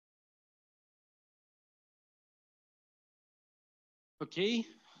Okay,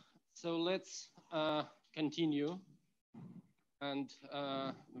 so let's continue. And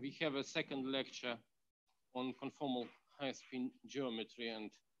we have a second lecture on conformal high-spin geometry and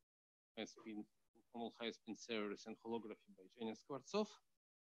conformal high-spin series and holography by Eugene Skvortsov.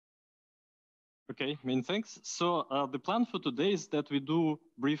 Okay, many thanks. So the plan for today is that we do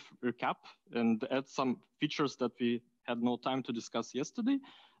brief recap and add some features that we had no time to discuss yesterday.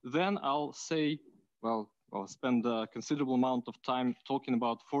 Then I'll say, well, I'll spend a considerable amount of time talking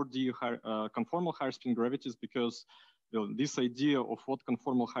about 4D conformal high-spin gravities, because this idea of what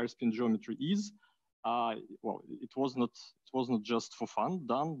conformal high-spin geometry is, well, it was not just for fun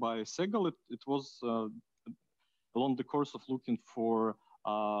done by Segal. It was along the course of looking for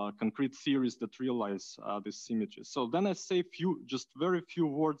concrete theories that realize this symmetry. So then I say just very few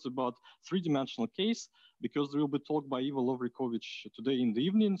words about three-dimensional case, because there will be talk by Ivo Lovrikovich today in the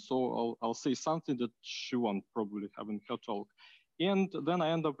evening. So I'll say something that Shuan probably haven't heard talk. And then I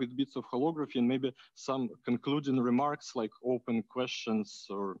end up with bits of holography and maybe some concluding remarks like open questions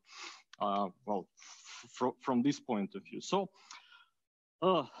or, well, from this point of view. So,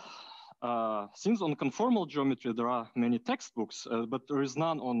 since on conformal geometry there are many textbooks, but there is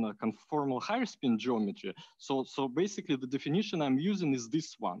none on conformal high-spin geometry. So basically the definition I'm using is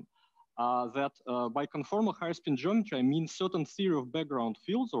this one, that by conformal high-spin geometry I mean certain theory of background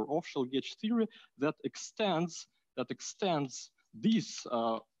fields or off-shell gauge theory that extends this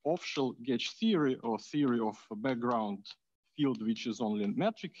off-shell gauge theory or theory of a background field which is only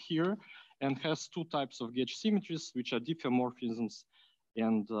metric here and has two types of gauge symmetries, which are diffeomorphisms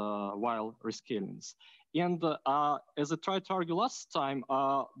and while rescalings. And as I tried to argue last time,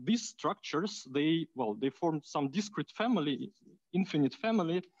 these structures, they form some discrete family, infinite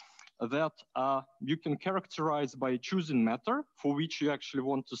family that you can characterize by choosing matter for which you actually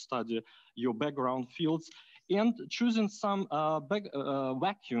want to study your background fields and choosing some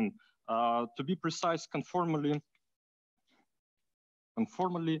vacuum, to be precise, conformally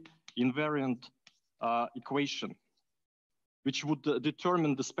invariant equation, which would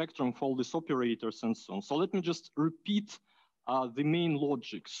determine the spectrum of all these operators and so on. So let me just repeat the main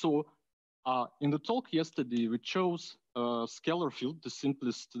logic. So in the talk yesterday, we chose a scalar field, the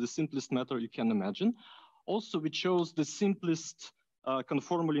simplest matter you can imagine. Also, we chose the simplest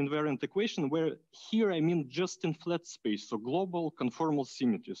conformal invariant equation, where here I mean just in flat space, so global conformal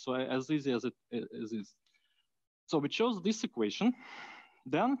symmetry, so as easy as it is. So we chose this equation.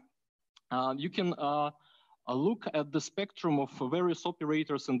 Then you can look at the spectrum of various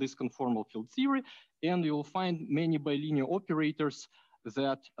operators in this conformal field theory, and you'll find many bilinear operators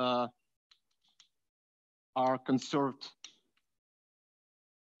that are conserved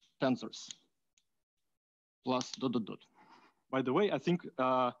tensors plus ... By the way, I think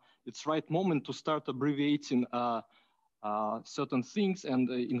it's right moment to start abbreviating certain things, and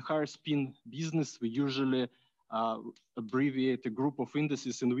in higher spin business, we usually abbreviate a group of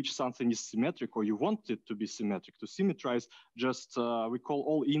indices in which something is symmetric, or you want it to be symmetric. To symmetrize, just we call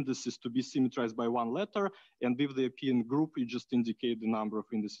all indices to be symmetrized by one letter, and with the P group, you just indicate the number of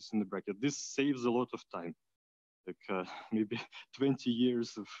indices in the bracket. This saves a lot of time, like maybe 20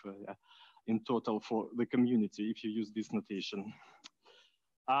 years of in total for the community if you use this notation.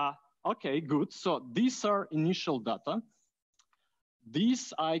 Okay, good. So these are initial data.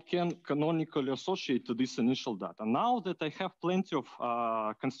 These I can canonically associate to this initial data. Now that I have plenty of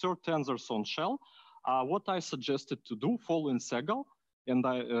conserved tensors on shell, what I suggested to do, following Segal, and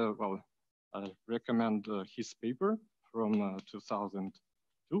I recommend his paper from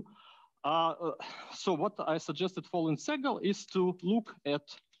 2002. So what I suggested following Segal is to look at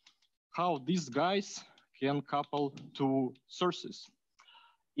how these guys can couple to sources.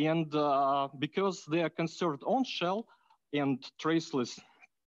 And because they are conserved on shell and traceless,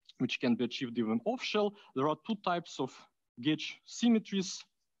 which can be achieved even off shell, there are two types of gauge symmetries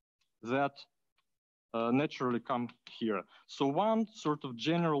that naturally come here. So one sort of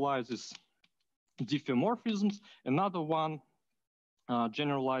generalizes diffeomorphisms, another one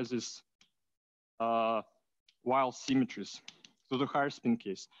generalizes while symmetries to the higher spin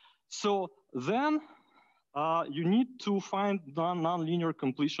case. So then you need to find non-linear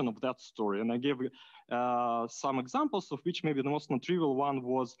completion of that story. And I gave some examples, of which maybe the most non-trivial one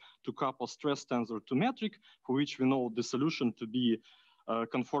was to couple stress tensor to metric, for which we know the solution to be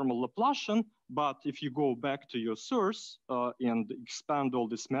conformal Laplacian. But if you go back to your source and expand all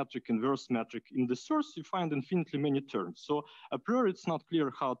this metric, inverse metric in the source, you find infinitely many terms. So a priori, it's not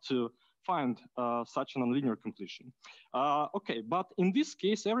clear how to find such a nonlinear completion. Okay, but in this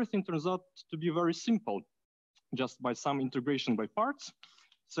case, everything turns out to be very simple. Just by some integration by parts,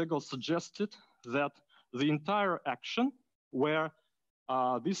 Segal suggested that the entire action where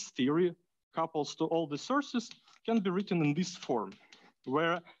this theory couples to all the sources can be written in this form,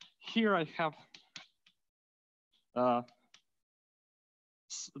 where here I have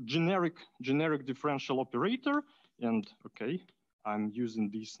generic differential operator, and okay, I'm using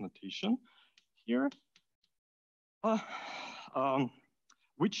this notation here,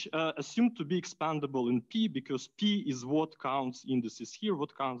 which assumed to be expandable in P, because P is what counts indices here,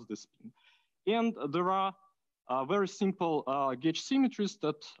 what counts the spin. And there are very simple gauge symmetries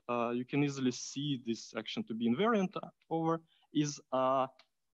that you can easily see this action to be invariant over is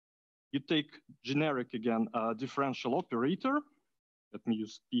you take generic, again, differential operator. Let me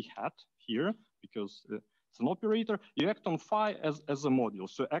use P hat here because it's an operator. You act on phi as a module.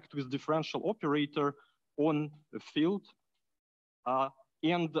 So act with differential operator on a field.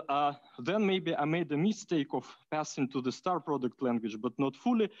 And then maybe I made a mistake of passing to the star product language, but not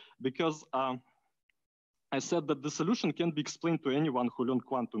fully, because I said that the solution can be explained to anyone who learned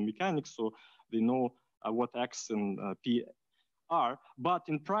quantum mechanics, so they know what X and P are. But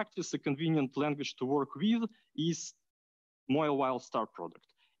in practice, a convenient language to work with is Moyle-Weil star product.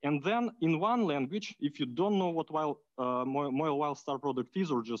 And then in one language, if you don't know what Moyle-Weil star product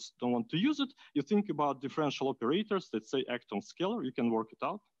is or just don't want to use it, you think about differential operators that say act on scalar, you can work it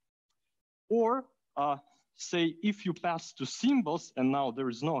out. Or say if you pass to symbols, and now there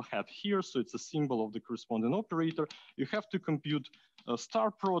is no hat here, so it's a symbol of the corresponding operator, you have to compute a star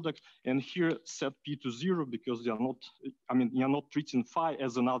product, and here set P to 0 because you're not treating phi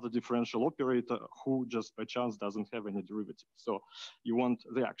as another differential operator who just by chance doesn't have any derivative. So you want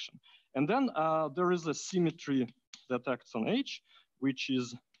the action. And then there is a symmetry that acts on H, which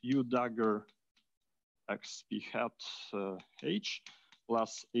is U dagger X P hat H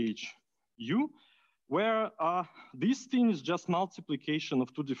plus H U, where this thing is just multiplication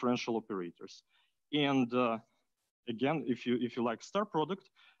of two differential operators. And again, if you like star product,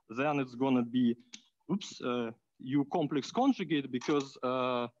 then it's gonna be, U complex conjugate, because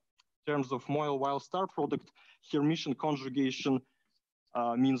terms of Moyle-Weil star product, Hermitian conjugation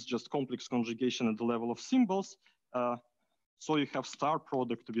means just complex conjugation at the level of symbols. So you have star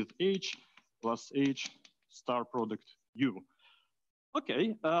product with H plus H star product U.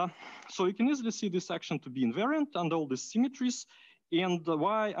 Okay, so you can easily see this action to be invariant and all the symmetries. And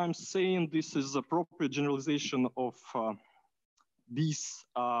why I'm saying this is appropriate generalization of this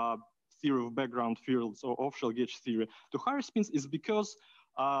theory of background fields or off-shell gauge theory to higher spins is because,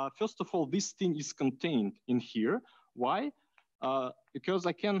 first of all, this thing is contained in here. Why? Because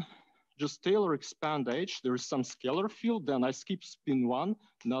I can just Taylor expand H. There is some scalar field. Then I skip spin 1,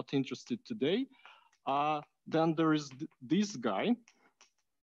 not interested today. Then there is this guy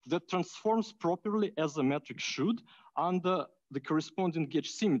that transforms properly as a metric should under the corresponding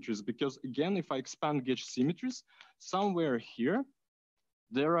gauge symmetries. Because again, if I expand gauge symmetries, somewhere here,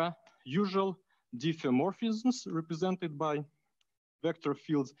 there are usual diffeomorphisms represented by vector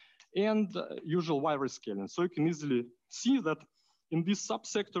fields and usual Y rescaling. So you can easily see that in this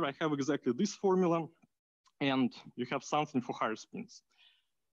subsector, I have exactly this formula, and you have something for higher spins.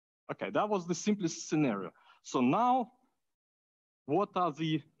 Okay, that was the simplest scenario. So now, what are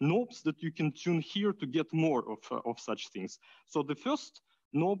the knobs that you can tune here to get more of such things? So the first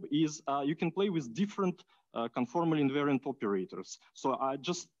knob is you can play with different conformal invariant operators. So I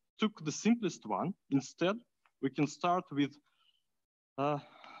just took the simplest one. Instead, we can start with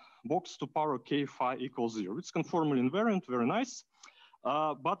box to power k phi equals 0. It's conformal invariant, very nice.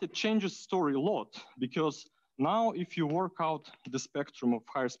 But it changes story a lot, because now if you work out the spectrum of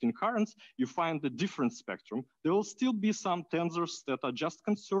higher spin currents, you find a different spectrum. There will still be some tensors that are just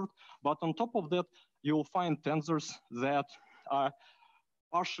conserved, but on top of that, you'll find tensors that are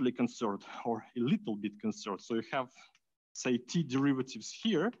partially conserved or a little bit conserved. So you have, say, T derivatives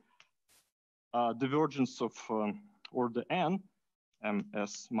here, divergence of order n,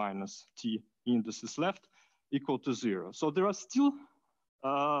 ms minus T indices left, equal to 0. So there are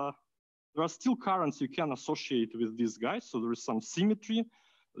still currents you can associate with these guys. So there is some symmetry,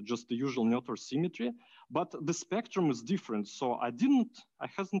 just the usual Noether symmetry, but the spectrum is different. So I didn't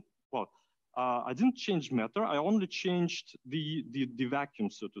change matter. I only changed the vacuum,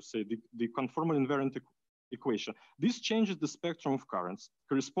 so to say, the conformal invariant equation. This changes the spectrum of currents.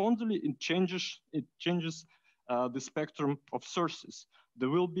 Correspondingly, it changes the spectrum of sources. There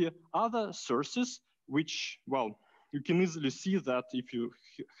will be other sources which, well, you can easily see that if you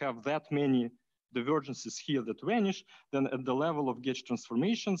have that many divergences here that vanish, then at the level of gauge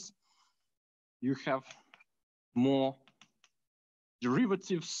transformations, you have more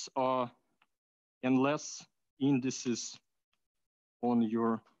derivatives and less indices on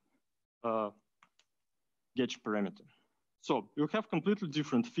your gauge parameter. So you have completely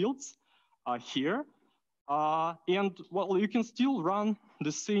different fields here. And well, you can still run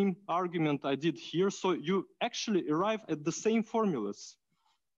the same argument I did here. So you actually arrive at the same formulas.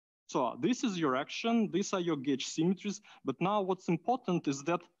 So this is your action, these are your gauge symmetries. But now what's important is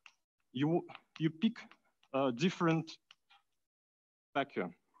that you pick a different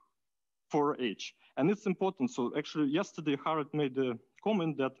vacuum for H. And it's important. So actually yesterday, Harald made a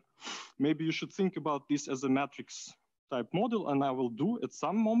comment that maybe you should think about this as a matrix type model, and I will do at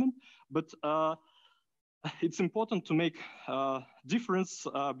some moment. But it's important to make difference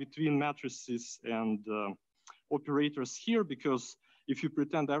between matrices and operators here, because if you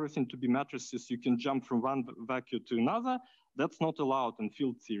pretend everything to be matrices, you can jump from one vacuum to another. That's not allowed in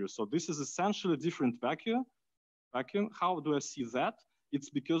field theory. So this is essentially different vacuum. How do I see that? It's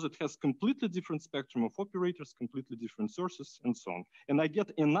because it has completely different spectrum of operators, completely different sources, and so on. And I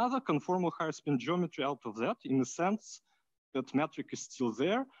get another conformal higher spin geometry out of that, in the sense that metric is still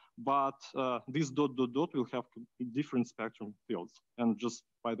there, but this dot, dot, dot will have different spectrum fields. And just,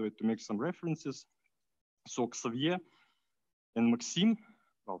 by the way, to make some references, so Xavier and Maxime,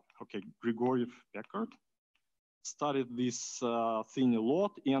 well, okay, Grigoriev-Packard, studied this thing a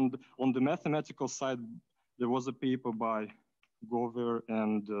lot. And on the mathematical side, there was a paper by Gover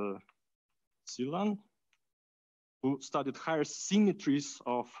and Silan, who studied higher symmetries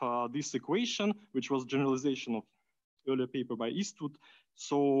of this equation, which was generalization of earlier paper by Eastwood.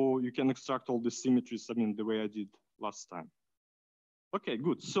 So you can extract all the symmetries, I mean, the way I did last time. Okay,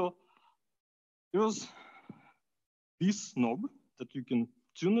 good. So there was this knob that you can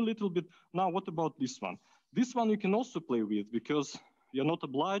tune a little bit. Now, what about this one? This one you can also play with, because you're not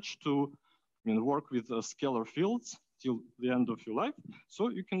obliged to work with scalar fields till the end of your life. So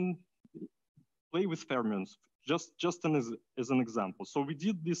you can play with fermions, just as an example. So we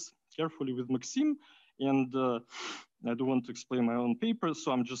did this carefully with Maxime, and I don't want to explain my own paper,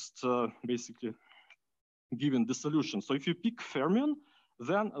 so I'm just basically giving the solution. So if you pick fermion,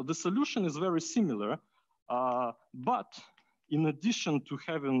 then the solution is very similar, but in addition to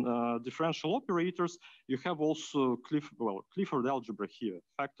having differential operators, you have also Clifford algebra here,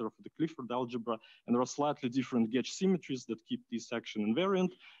 factor of the Clifford algebra, and there are slightly different gauge symmetries that keep this action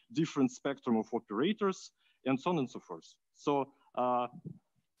invariant, different spectrum of operators, and so on and so forth. So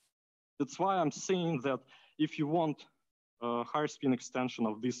that's why I'm saying that if you want a higher spin extension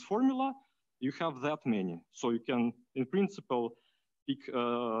of this formula, you have that many. So you can, in principle, pick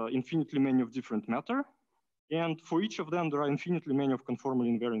infinitely many of different matter. And for each of them, there are infinitely many of conformal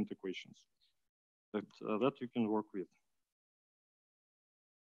invariant equations that you can work with.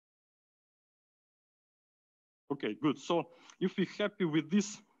 Okay, good. So if we're happy with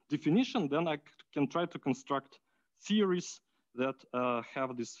this definition, then I can try to construct theories that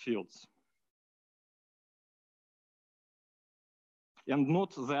have these fields. And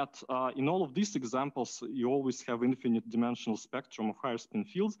note that in all of these examples, you always have infinite dimensional spectrum of higher spin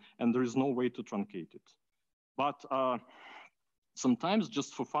fields, and there is no way to truncate it. But sometimes,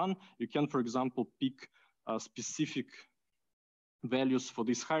 just for fun, you can, for example, pick specific values for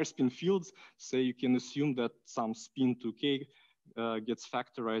these higher spin fields. Say you can assume that some spin 2k gets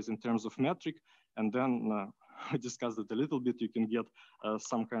factorized in terms of metric, and then I discussed it a little bit. You can get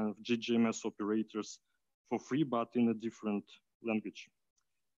some kind of GGMS operators for free, but in a different language.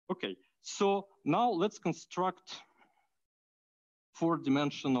 Okay, so now let's construct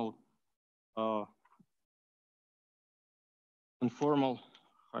four-dimensional conformal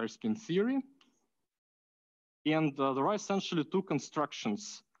higher spin theory. And there are essentially two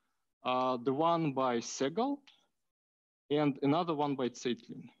constructions, the one by Segal and another one by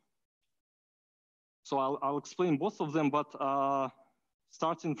Zeitlin. So I'll explain both of them, but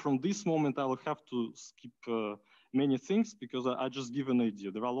starting from this moment, I will have to skip many things because I just give an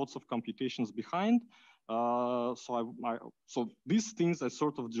idea. There are lots of computations behind. So these things I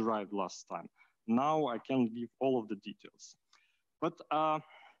sort of derived last time. Now I can give all of the details. But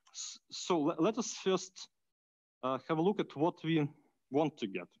so let us first have a look at what we want to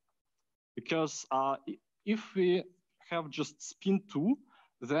get. Because if we have just spin 2,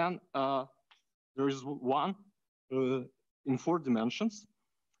 then there is one in 4 dimensions.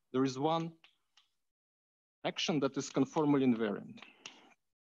 There is one action that is conformal invariant.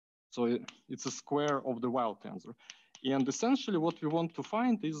 So it's a square of the wild tensor. And essentially what we want to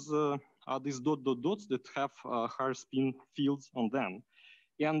find is are these dot, dot, dots that have higher spin fields on them.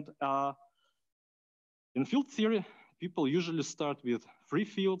 And in field theory, people usually start with free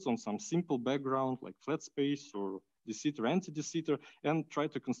fields on some simple background like flat space or de Sitter, anti-de Sitter, and try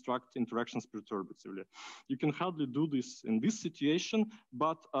to construct interactions perturbatively. You can hardly do this in this situation,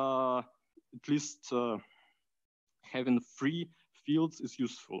 but at least having free fields is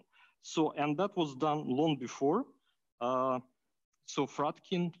useful. So, and that was done long before. So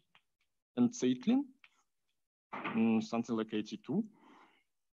Fratkin and Zeitlin, something like 82,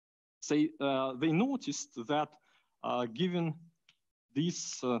 they noticed that given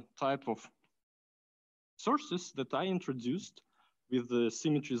this type of sources that I introduced with the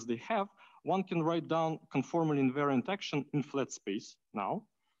symmetries they have, one can write down conformal invariant action in flat space now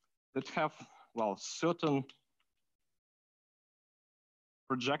that have, well, certain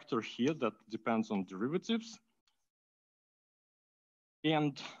projector here that depends on derivatives.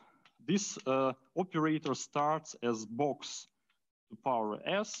 And this operator starts as box to power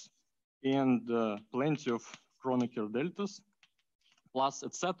s and plenty of Kronecker deltas plus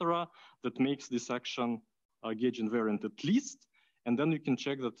etc. that makes this action gauge invariant at least. And then you can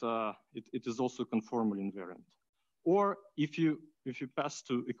check that it is also conformal invariant. Or if you pass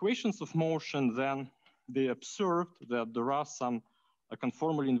to equations of motion, then they observed that there are some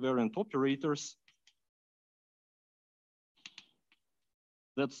conformal invariant operators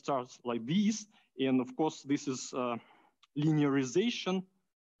that starts like these. And of course, this is linearization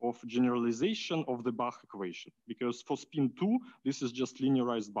of generalization of the Bach equation, because for spin 2, this is just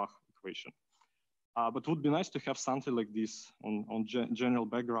linearized Bach equation. But it would be nice to have something like this on general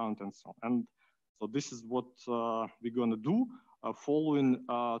background and so on. And so this is what we're going to do following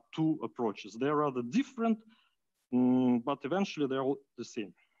two approaches. They're rather different, but eventually they're all the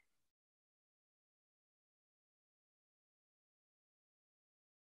same.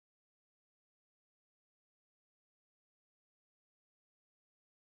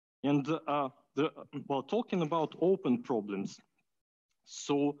 And well, talking about open problems.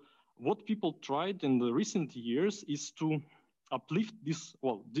 So what people tried in the recent years is to uplift this,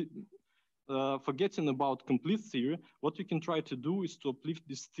 well, forgetting about complete theory, what you can try to do is to uplift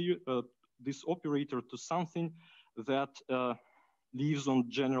this theory, this operator to something that lives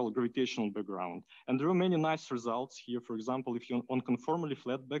on general gravitational background. And there are many nice results here. For example, if you're on conformally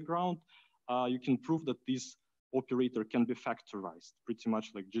flat background, you can prove that this operator can be factorized, pretty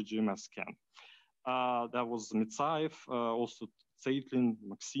much like GGMS can. That was Mitsaev, also Zeitlin,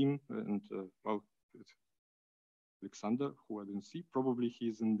 Maxim, and well, Alexander, who I didn't see. Probably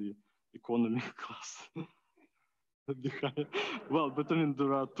he's in the economy class. Well, but I mean,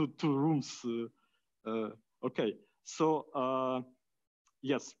 there are two rooms. Okay, so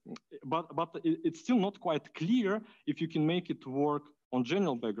yes, but it's still not quite clear if you can make it work on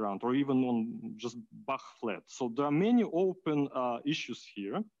general background or even on just Bach flat. So there are many open issues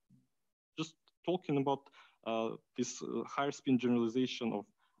here. Just talking about this higher spin generalization of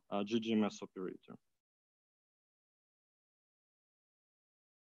GGMS operator.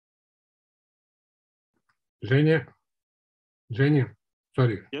 Женя,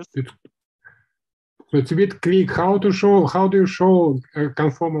 sorry. Yes. So it's a bit quick. How do you show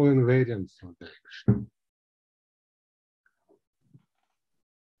conformal invariance?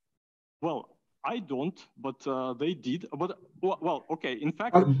 Well, I don't, but they did. But well, okay. In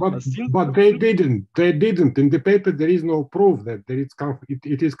fact, but they didn't. They didn't. In the paper, there is no proof that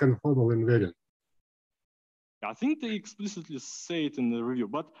it is conformal invariant. I think they explicitly say it in the review.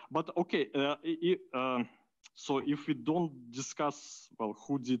 But okay. So if we don't discuss, well,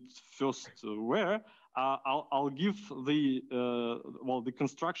 who did first where, I'll give the well, the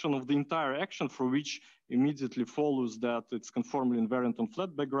construction of the entire action, for which immediately follows that it's conformally invariant on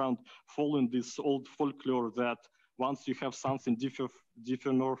flat background, following this old folklore that once you have something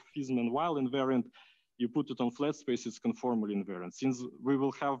diffeomorphism and while invariant, you put it on flat space, it's conformally invariant. Since we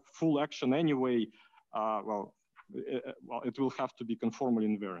will have full action anyway, well, it will have to be conformally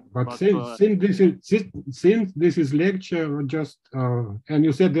invariant. But since this is lecture, just and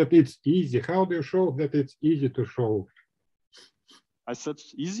you said that it's easy. How do you show that it's easy to show? I said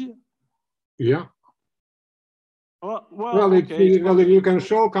easy. Yeah. Well, okay. Well, you can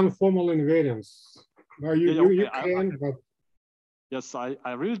show conformal invariance. You can, but yes, I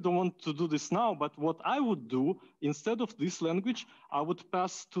really don't want to do this now, but what I would do, instead of this language, I would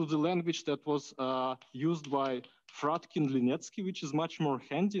pass to the language that was used by Fratkin-Linetsky, which is much more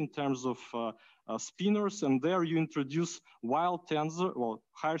handy in terms of spinors. And there you introduce Wild tensor, well,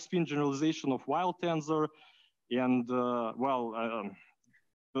 higher spin generalization of Wild tensor. And well,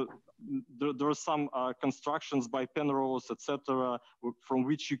 there are some constructions by Penrose, etc., from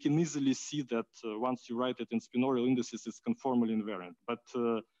which you can easily see that once you write it in spinorial indices, it's conformally invariant. But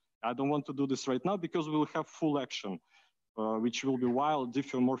I don't want to do this right now because we'll have full action, which will be wild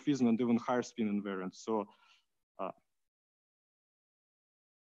diffeomorphism and even higher spin invariant. So,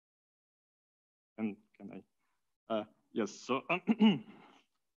 and can I? Yes. So,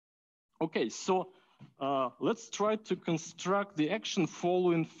 okay. So let's try to construct the action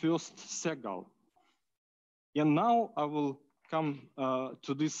following first Segal. And now I will come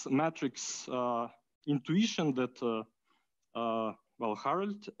to this matrix intuition that well,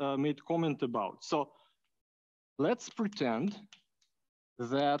 Harold made comment about. So let's pretend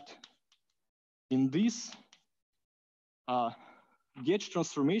that in this gauge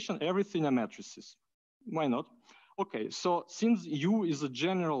transformation, everything are matrices. Why not? Okay, so since U is a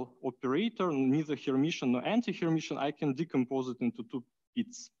general operator, neither Hermitian nor anti-Hermitian, I can decompose it into two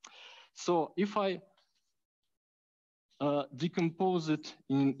bits. So if I decompose it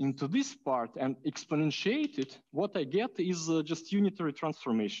into this part and exponentiate it, what I get is just unitary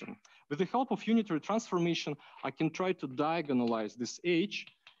transformation. With the help of unitary transformation, I can try to diagonalize this H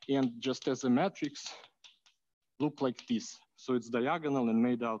and just as a matrix, look like this. So it's diagonal and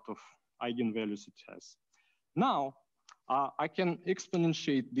made out of eigenvalues it has. Now, I can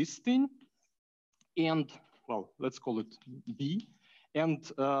exponentiate this thing and, well, let's call it B. And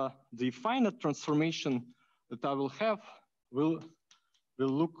the finite transformation that I will have will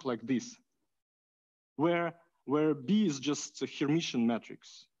look like this, where B is just a Hermitian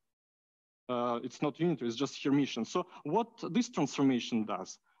matrix. It's not unitary, it's just Hermitian. So what this transformation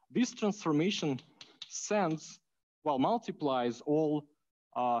does, this transformation sends, well, multiplies all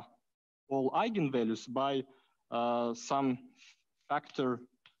eigenvalues by some factor,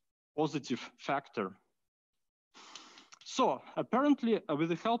 positive factor. So apparently, with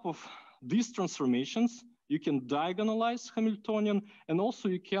the help of these transformations, you can diagonalize Hamiltonian, and also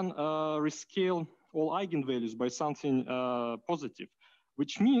you can rescale all eigenvalues by something positive,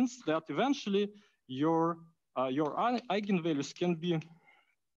 which means that eventually your eigenvalues can be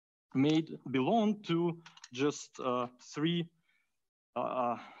made belong to just three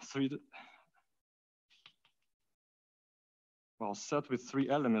well, set with three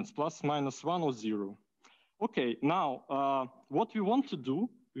elements, plus, minus, 1, or 0. Okay, now what we want to do,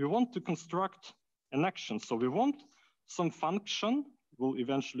 we want to construct an action. So we want some function, will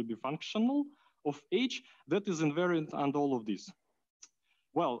eventually be functional, of H that is invariant and all of these.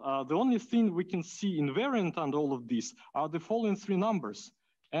 Well, the only thing we can see invariant and all of these are the following three numbers,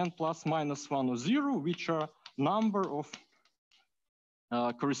 n plus, minus, 1, or 0, which are number of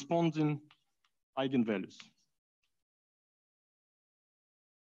corresponding eigenvalues.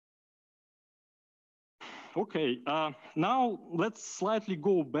 Okay, now let's slightly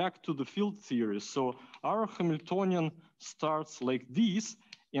go back to the field theory. So our Hamiltonian starts like this,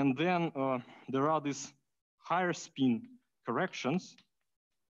 and then there are these higher spin corrections,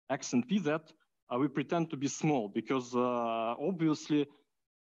 X and P, that we pretend to be small because obviously,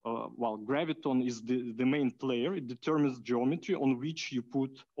 well, graviton is the main player. It determines geometry on which you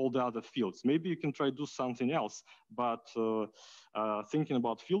put all the other fields. Maybe you can try to do something else, but thinking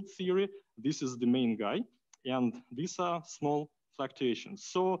about field theory, this is the main guy. And these are small fluctuations.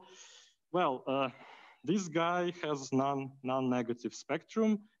 So, well, this guy has non-negative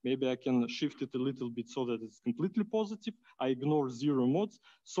spectrum. Maybe I can shift it a little bit so that it's completely positive. I ignore zero modes.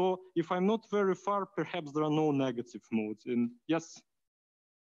 So if I'm not very far, perhaps there are no negative modes. And yes?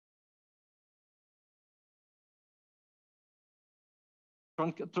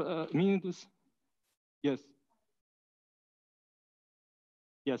 Meaningless? Yes.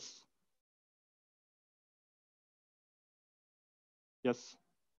 Yes. Yes.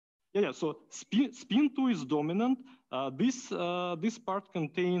 Yeah. So spin 2 is dominant. This part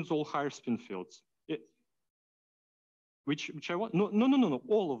contains all higher spin fields. Which I want? No.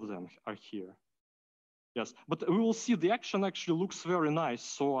 All of them are here. Yes, but we will see the action actually looks very nice.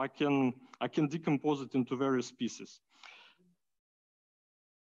 So I can decompose it into various pieces.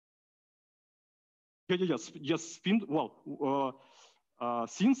 Yes. Spin. Well,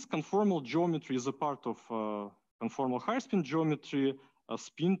 since conformal geometry is a part of conformal higher spin geometry,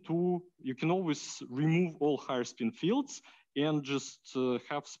 spin 2, you can always remove all higher spin fields and just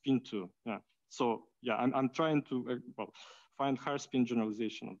have spin 2. Yeah. So yeah, I'm trying to find higher spin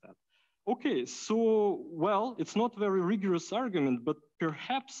generalization of that. Okay, so well, it's not very rigorous argument, but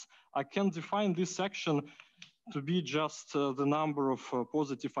perhaps I can define this action to be just the number of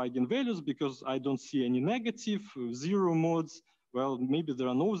positive eigenvalues because I don't see any negative, zero modes. Well, maybe there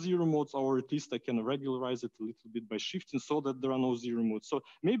are no zero modes, or at least I can regularize it a little bit by shifting so that there are no zero modes. So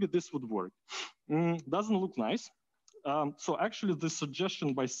maybe this would work. Doesn't look nice. So actually the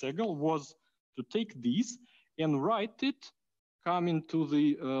suggestion by Segal was to take these and write it coming to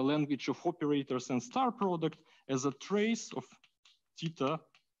the language of operators and star product as a trace of theta,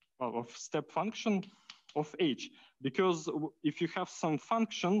 of step function of H. Because if you have some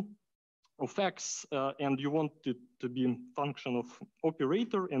function of x and you want it to be a function of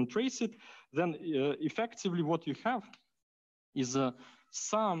operator and trace it, then effectively what you have is a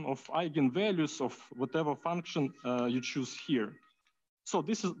sum of eigenvalues of whatever function you choose here. So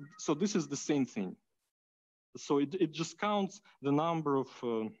this is the same thing. So it just counts the number of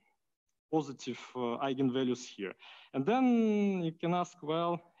positive eigenvalues here. And then you can ask,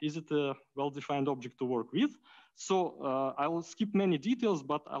 well, is it a well-defined object to work with? So I will skip many details,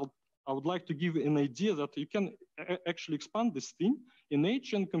 but I would like to give an idea that you can actually expand this thing in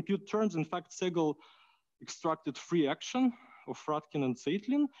H and compute terms. In fact, Segal extracted free action of Fradkin and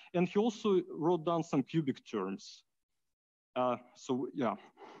Zeitlin, and he also wrote down some cubic terms. So yeah.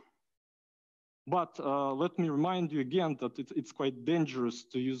 But let me remind you again that it's quite dangerous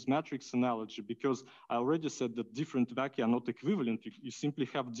to use matrix analogy, because I already said that different vacui are not equivalent. You simply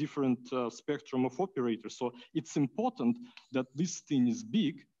have different spectrum of operators. So it's important that this thing is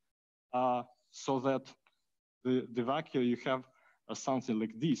big so that the vacui you have something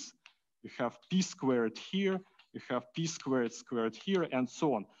like this. You have p squared here, you have p squared here, and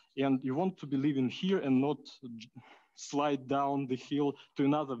so on. And you want to be living here and not slide down the hill to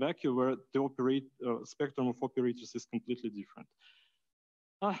another vacuum where the spectrum of operators is completely different.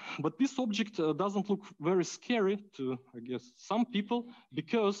 But this object doesn't look very scary to, I guess, some people,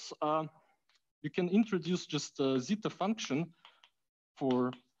 because you can introduce just a zeta function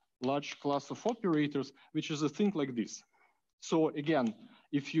for large class of operators, which is a thing like this. So again,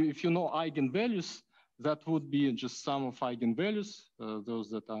 if you know eigenvalues, that would be just sum of eigenvalues, those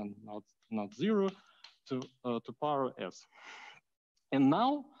that are not zero, to power s. And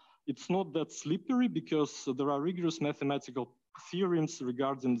now it's not that slippery, because there are rigorous mathematical theorems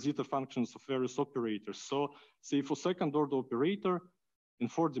regarding zeta functions of various operators. So say for second order operator in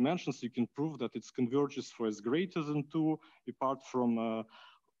 4 dimensions, you can prove that it converges for s greater than 2. Apart from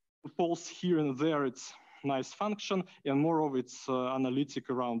poles here and there, it's nice function, and moreover, it's analytic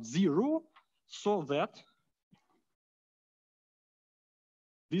around 0, so that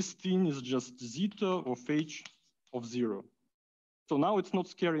this thing is just zeta of h of 0. So now it's not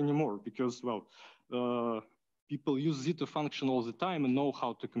scary anymore, because, well, people use zeta function all the time and know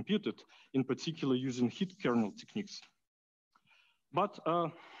how to compute it, in particular using hit kernel techniques. But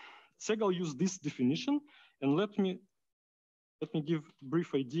Segal used this definition, and let me give a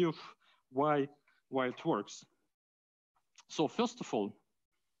brief idea of why it works. So first of all,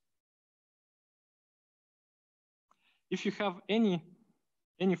 if you have any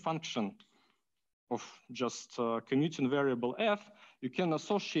function of just commuting variable f, you can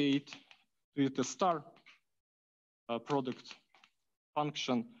associate with a star product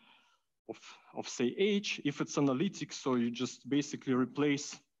function of say h. If it's analytic, so you just basically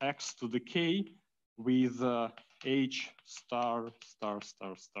replace x to the k with h star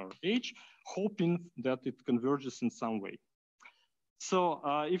h, hoping that it converges in some way. So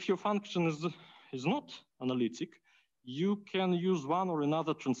if your function is not analytic, you can use one or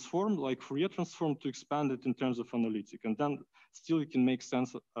another transform, like Fourier transform, to expand it in terms of analytic, and then still you can make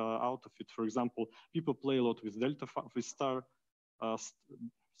sense out of it. For example, people play a lot with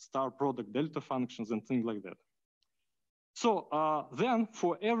star product delta functions and things like that. So then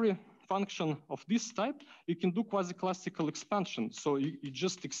for every function of this type, you can do quasi-classical expansion. So you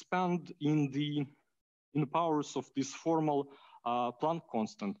just expand in the powers of this formal Planck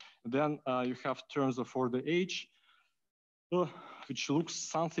constant. Then you have terms of order h, which looks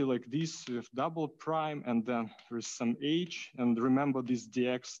something like this with double prime, and then there is some h, and remember this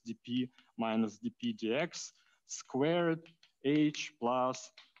dx dp minus dp dx squared h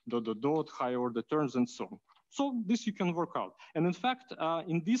plus ... high order terms and so on. So this you can work out. And in fact,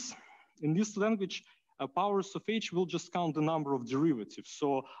 in this language, powers of h will just count the number of derivatives. So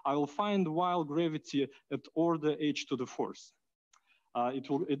I will find wild gravity at order h to the fourth.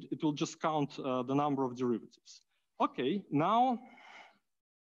 It will just count the number of derivatives. Okay, now,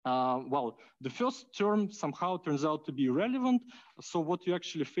 well, the first term somehow turns out to be irrelevant. So what you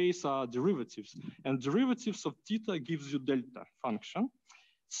actually face are derivatives. And derivatives of theta gives you delta function.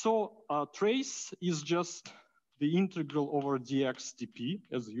 So trace is just the integral over dx dp,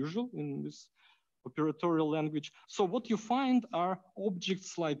 as usual in this operatorial language. So what you find are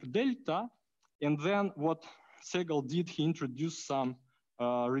objects like delta, and then what Segal did, he introduced some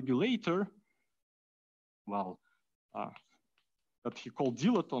regulator, well, that he called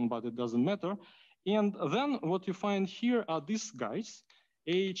dilaton, but it doesn't matter. And then what you find here are these guys,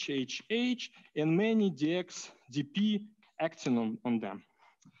 h, h, h, and many dx dp acting on them.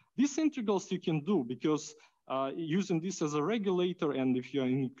 These integrals you can do because using this as a regulator, and if you're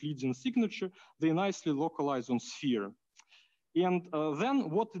in Euclidean signature, they nicely localize on sphere. And then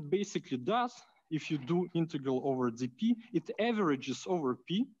what it basically does, if you do integral over dp, it averages over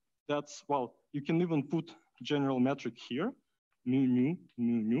p. That's, well, you can even put general metric here, mu, nu,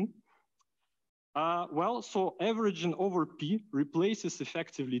 mu, nu. Well, so averaging over p replaces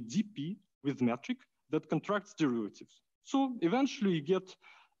effectively dp with metric that contracts derivatives. So eventually you get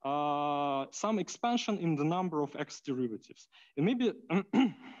some expansion in the number of x derivatives. And maybe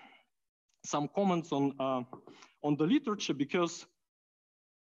some comments on the literature, because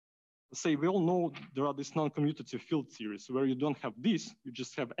say we all know there are these non-commutative field theories where you don't have this, you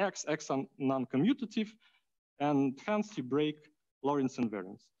just have x non-commutative, and hence you break Lorentz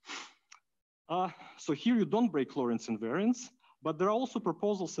invariance. So here you don't break Lorentz invariance, but there are also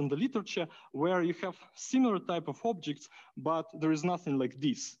proposals in the literature where you have similar type of objects, but there is nothing like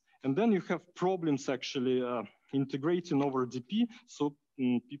this. And then you have problems actually integrating over dp, so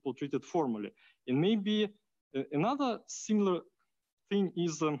people treat it formally. And maybe another similar thing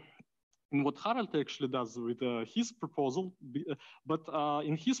is in what Harald actually does with his proposal, but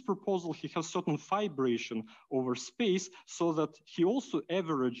in his proposal, he has certain fibration over space so that he also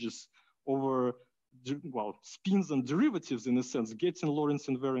averages over, well, spins and derivatives in a sense, getting Lorentz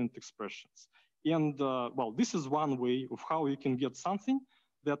invariant expressions. And well, this is one way of how you can get something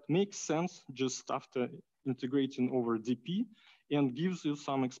that makes sense just after integrating over dp and gives you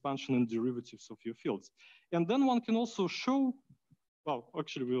some expansion and derivatives of your fields. And then one can also show, well,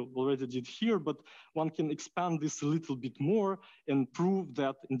 actually we already did here, but one can expand this a little bit more and prove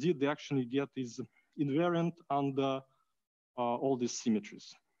that indeed the action you get is invariant under all these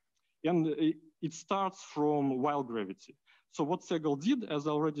symmetries. And it starts from wild gravity. So what Segal did, as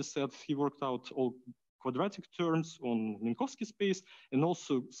I already said, he worked out all quadratic terms on Minkowski space and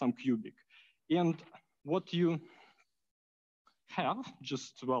also some cubic. And what you have,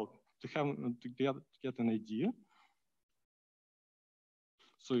 just, well, to get an idea.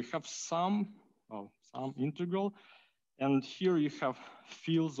 So you have some integral, and here you have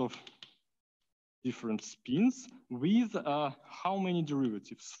fields of different spins with how many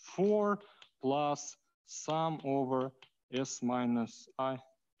derivatives? 4 plus sum over s minus I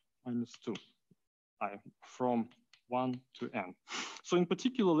minus 2 I from 1 to n. So in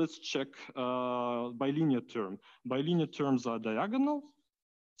particular, let's check bilinear term. Bilinear terms are diagonal.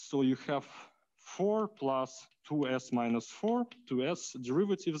 So you have 4 plus 2s minus 4, 2s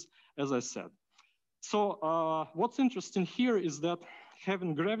derivatives, as I said. So what's interesting here is that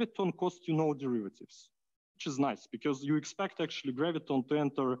having graviton costs you no derivatives, which is nice because you expect actually graviton to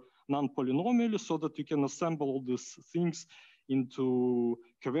enter non-polynomially so that you can assemble all these things into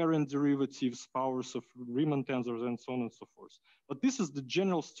covariant derivatives, powers of Riemann tensors, and so on and so forth. But this is the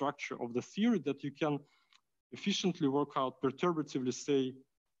general structure of the theory that you can efficiently work out perturbatively, say,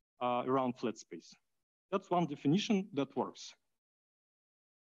 around flat space. That's one definition that works.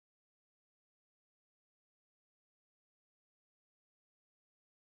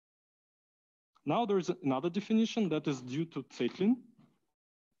 Now there is another definition that is due to Zeitlin.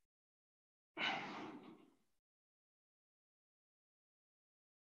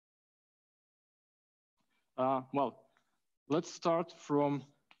 Well, let's start from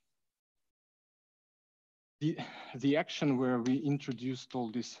the action where we introduced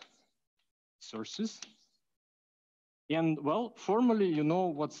all these sources. And well, formally, you know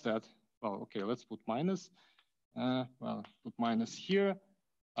what's that? Well, okay, let's put minus. Well, put minus here.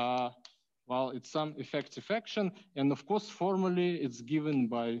 Well, it's some effective action. And of course, formally, it's given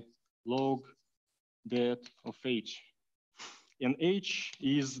by log det of h. And h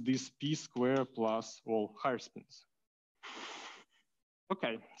is this p square plus all higher spins.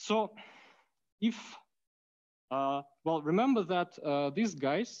 Okay, so if, well, remember that these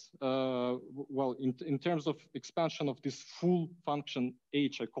guys, well, in terms of expansion of this full function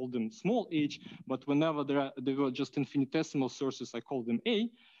h, I call them small h, but whenever they were just infinitesimal sources, I call them a.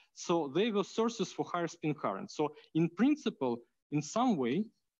 So they were sources for higher spin currents. So in principle, in some way,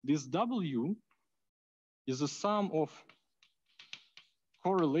 this W is a sum of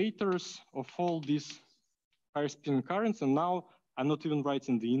correlators of all these higher spin currents. And now I'm not even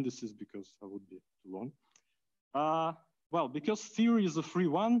writing the indices because that would be too long. Well, because theory is a free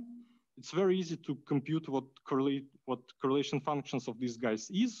one, it's very easy to compute what correlation functions of these guys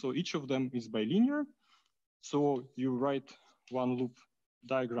is. So each of them is bilinear. So you write one loop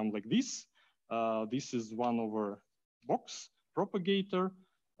diagram like this. This is 1 over box propagator.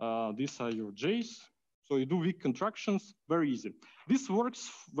 These are your J's. So you do weak contractions, very easy. This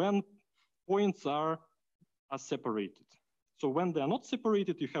works when points are separated. So when they are not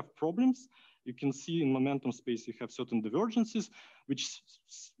separated, you have problems. You can see in momentum space, you have certain divergences, which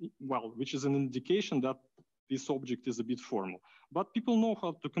is an indication that this object is a bit formal. But people know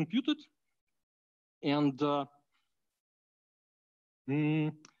how to compute it. And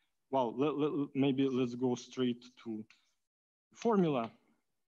well, maybe let's go straight to formula.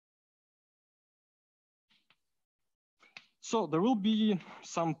 So there will be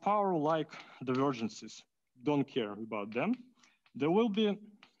some power-like divergences. Don't care about them. There will be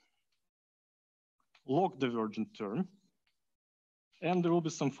log divergent term, and there will be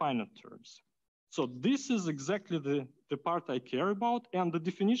some finite terms. So this is exactly the part I care about. And the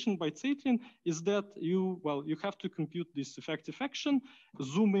definition by Zaboronsky is that you have to compute this effective action,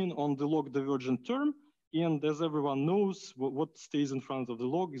 zoom in on the log divergent term, and as everyone knows, what stays in front of the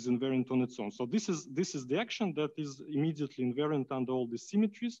log is invariant on its own. So this is the action that is immediately invariant under all the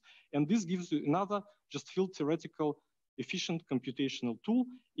symmetries. And this gives you another just field theoretical efficient computational tool.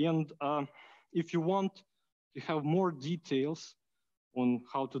 And if you want to have more details on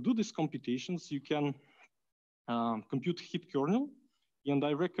how to do these computations, you can compute heat kernel. And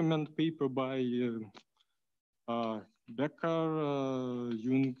I recommend paper by Becker,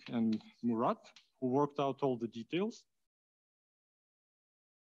 Jung, and Murat, who worked out all the details.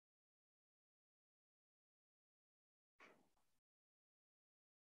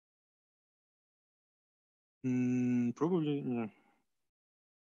 Probably,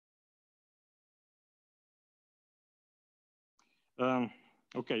 yeah.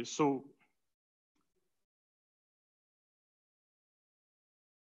 Okay, so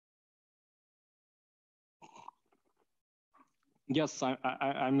yes,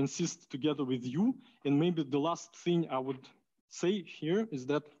 I'm insist together with you. And maybe the last thing I would say here is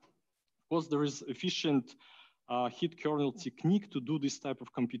that, of course, there is efficient heat kernel technique to do this type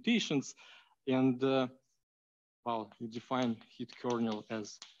of computations. And well, you define heat kernel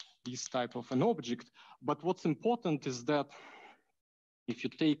as this type of an object. But what's important is that if you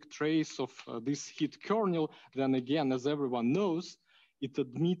take trace of this heat kernel, then again, as everyone knows, it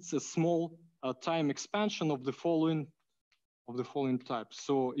admits a small time expansion of the following type.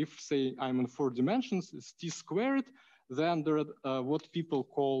 So if, say, I'm in 4 dimensions, it's t squared, then there are what people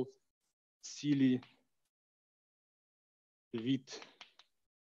call Seelie-Witt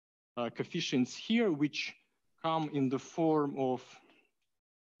coefficients here, which come in the form of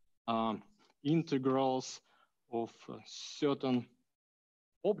integrals of certain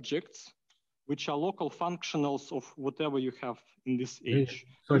objects, which are local functionals of whatever you have in this H.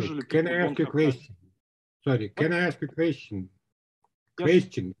 Sorry, Usually can I ask you a question? Sorry, can I ask a question? Yes.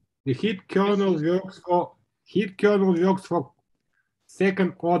 Question. The heat kernel works for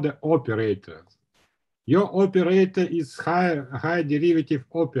second order operators. Your operator is high derivative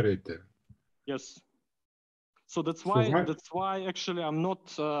operator. Yes. So that's why actually I'm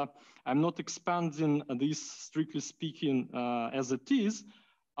not expanding this, strictly speaking, as it is.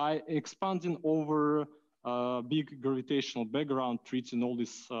 I expanding over big gravitational background, treating all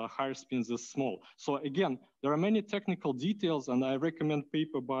these higher spins as small. So again, there are many technical details, and I recommend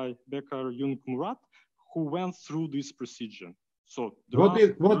paper by Becker, Jung, Murat, who went through this procedure. So what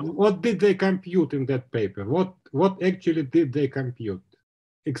did they compute in that paper? What actually did they compute,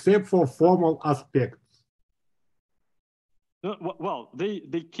 except for formal aspects? Well,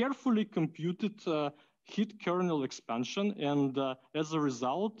 they carefully computed heat kernel expansion, and as a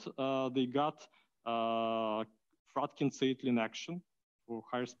result, they got Fradkin-Zeitlin action for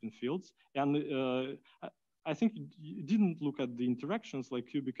higher spin fields. And I think you didn't look at the interactions like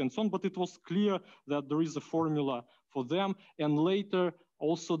cubic and so on, but it was clear that there is a formula for them. And later,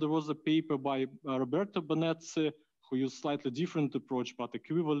 also there was a paper by Roberto Bonezzi, who used slightly different approach, but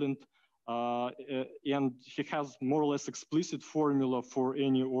equivalent. And he has more or less explicit formula for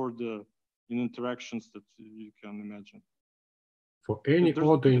any order in interactions that you can imagine. For any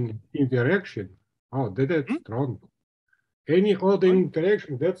order in interaction? Oh, that's strong. Any order in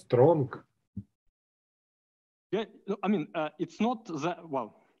interaction, that's strong. Yeah, I mean, it's not that,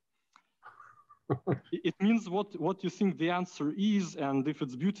 well, it means what you think the answer is and if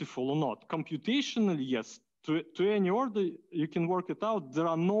it's beautiful or not. Computationally, yes, to any order, you can work it out. There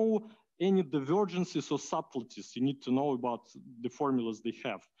are no any divergences or subtleties you need to know about the formulas they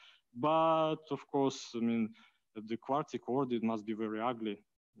have. But of course, I mean, the quartic order, it must be very ugly.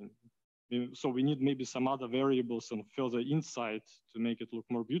 So we need maybe some other variables and further insight to make it look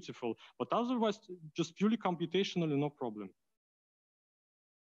more beautiful. But otherwise, just purely computationally, no problem.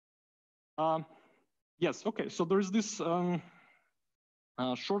 Yes, okay, so there is this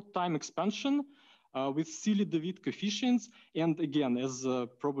short time expansion with Seelie-Witt coefficients. And again, as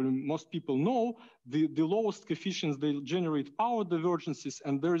probably most people know, the lowest coefficients, they generate power divergences.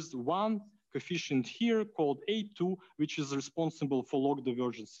 And there is one coefficient here called A2, which is responsible for log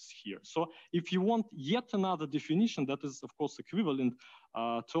divergences here. So if you want yet another definition that is, of course, equivalent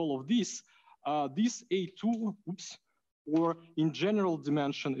to all of this, this A2, or in general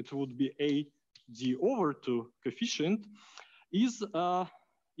dimension, it would be AD over 2 coefficient, is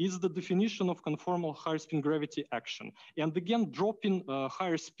the definition of conformal higher spin gravity action. And again, dropping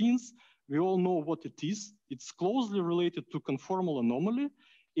higher spins, we all know what it is. It's closely related to conformal anomaly.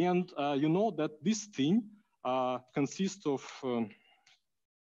 And you know that this thing consists of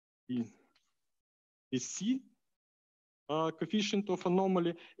the C coefficient of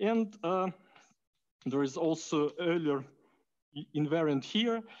anomaly. And there is also earlier invariant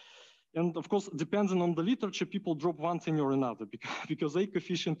here. And of course, depending on the literature, people drop one thing or another because A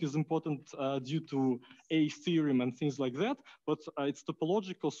coefficient is important due to A theorem and things like that, but it's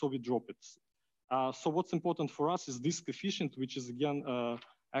topological, so we drop it. So what's important for us is this coefficient, which is again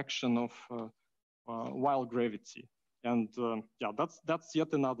action of wild gravity. And yeah, that's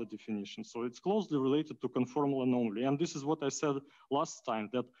yet another definition. So it's closely related to conformal anomaly. And this is what I said last time,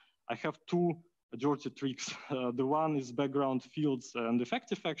 that I have two dirty tricks. The one is background fields and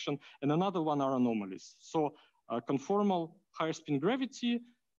effective action, and another one are anomalies. So conformal higher spin gravity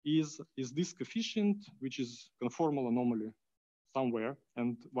is this coefficient, which is conformal anomaly somewhere.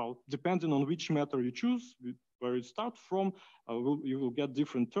 And well, depending on which matter you choose, where you start from, you will get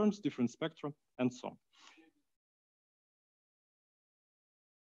different terms, different spectra, and so on.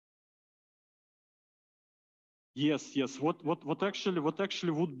 Yes. What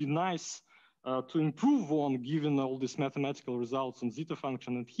actually would be nice to improve on, given all these mathematical results on zeta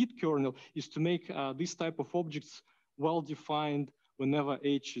function and heat kernel, is to make this type of objects well-defined whenever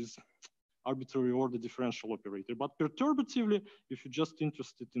H is arbitrary order differential operator. But perturbatively, if you're just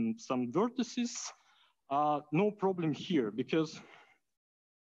interested in some vertices, no problem here, because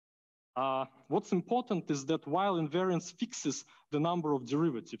what's important is that while invariance fixes the number of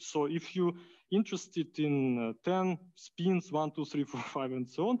derivatives. So if you're interested in 10 spins, 1, 2, 3, 4, 5, and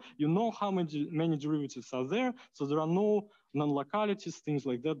so on, you know how many derivatives are there. So there are no non-localities, things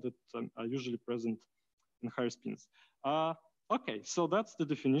like that, that are usually present in higher spins. Okay, so that's the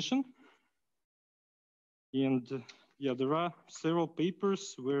definition. And yeah, there are several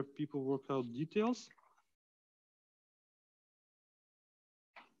papers where people work out details.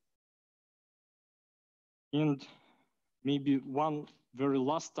 And maybe one very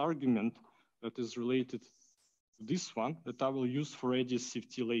last argument that is related to this one that I will use for radius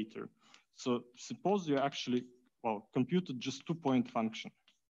CFT later. So suppose you actually, well, computed just 2-point function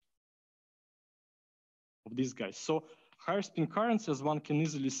of these guys. So higher spin currents, as one can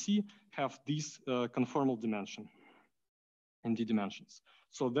easily see, have these conformal dimension in D dimensions.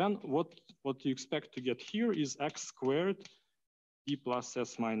 So then what you expect to get here is x squared d plus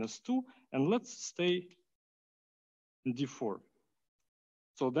s minus 2, and let's stay in D4.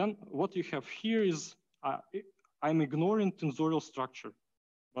 So then what you have here is, I'm ignoring tensorial structure,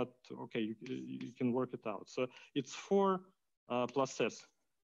 but okay, you can work it out. So it's 4 plus s.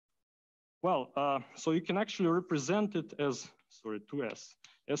 Well, so you can actually represent it as, sorry, 2s,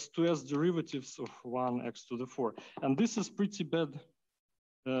 as 2s derivatives of 1x to the 4. And this is pretty bad,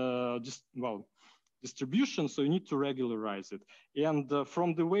 distribution, so you need to regularize it. And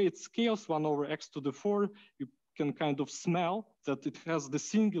from the way it scales 1 over x to the 4, you can kind of smell that it has the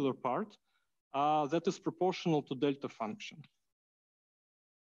singular part that is proportional to delta function,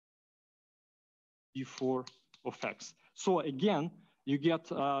 d4 of x. So again, you get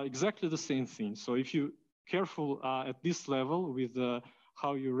exactly the same thing. So if you're careful at this level with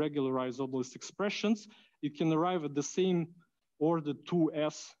how you regularize all those expressions, you can arrive at the same order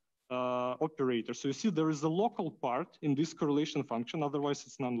 2s operator. So you see there is a local part in this correlation function, otherwise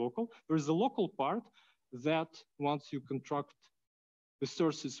it's non-local. There is a local part that once you contract the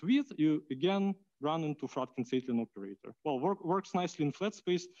sources with, you again run into Fradkin-Zeitlin operator. Well, works nicely in flat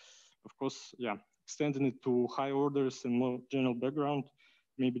space. Of course, yeah, extending it to high orders and more general background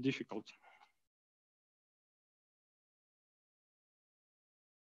may be difficult.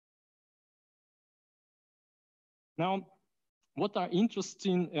 Now, what are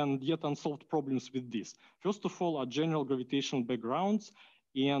interesting and yet unsolved problems with this? First of all, are general gravitational backgrounds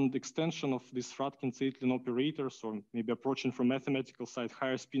and extension of these Fradkin-Zeitlin operators, or maybe approaching from mathematical side,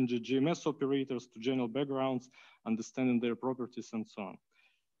 higher spin GMS operators to general backgrounds, understanding their properties and so on.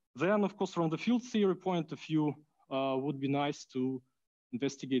 Then, of course, from the field theory point of view, would be nice to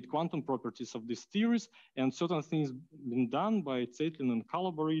investigate quantum properties of these theories, and certain things been done by Zeitlin and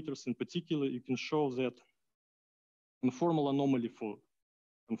collaborators. In particular, you can show that conformal anomaly for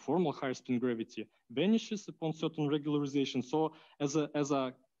conformal higher spin gravity vanishes upon certain regularization. So as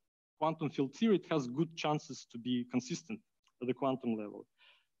a quantum field theory, it has good chances to be consistent at the quantum level.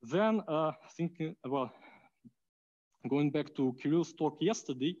 Then thinking, well, going back to Kirill's talk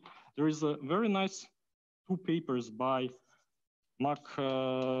yesterday, there is a very nice 2 papers by Mark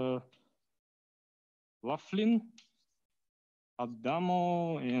Laughlin,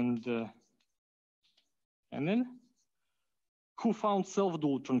 Adamo, and Enel, who found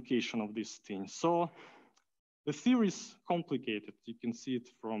self-dual truncation of this thing. So the theory is complicated. You can see it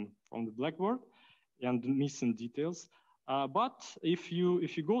from the blackboard and missing details. But if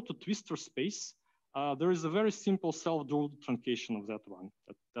you go to twistor space, there is a very simple self-dual truncation of that one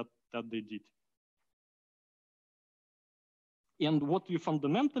that they did. And what we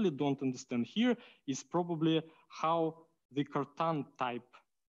fundamentally don't understand here is probably how the Cartan type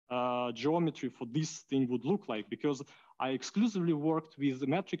geometry for this thing would look like, because I exclusively worked with the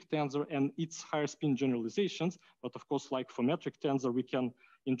metric tensor and its higher spin generalizations. But of course, like for metric tensor, we can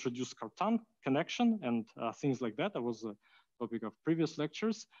introduce Cartan connection and things like that. That was a topic of previous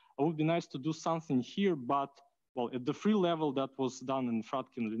lectures. It would be nice to do something here, but well, at the free level that was done in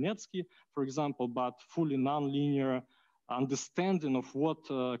Fradkin-Linetsky, for example, but fully nonlinear understanding of what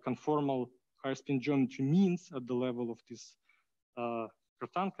conformal higher spin geometry means at the level of this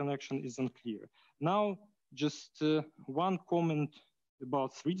Cartan connection is unclear. Now, just one comment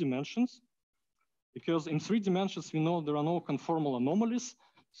about 3 dimensions, because in 3 dimensions, we know there are no conformal anomalies.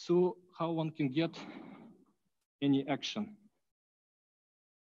 So how one can get any action?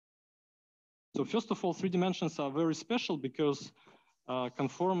 So first of all, 3 dimensions are very special because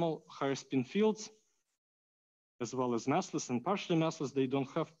conformal higher spin fields, as well as massless and partially massless, they don't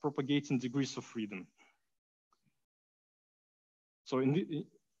have propagating degrees of freedom. So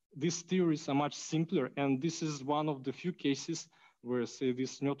these theories are much simpler, and this is one of the few cases where, say,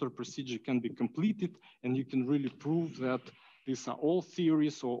 this Noether procedure can be completed, and you can really prove that these are all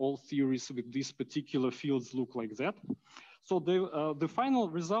theories, or all theories with these particular fields look like that. So the final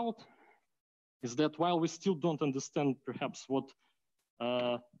result is that while we still don't understand perhaps what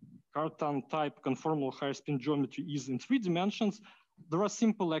Cartan type conformal higher spin geometry is in 3 dimensions, there are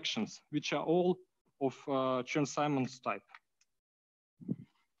simple actions which are all of Chern-Simons type.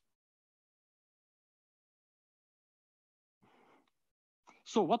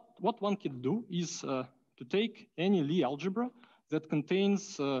 So what one can do is to take any Lie algebra that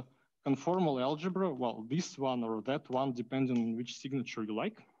contains conformal algebra, well, this one or that one, depending on which signature you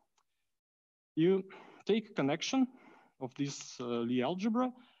like. You take a connection of this Lie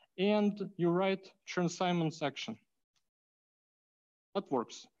algebra, and you write Chern-Simons action. That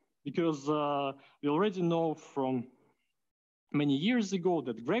works, because we already know from many years ago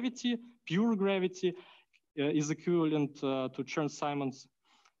that gravity, pure gravity, is equivalent to Chern-Simons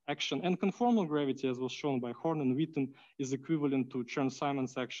action, and conformal gravity, as was shown by Horn and Witten, is equivalent to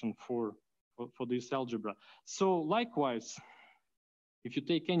Chern-Simons action for this algebra. So likewise, if you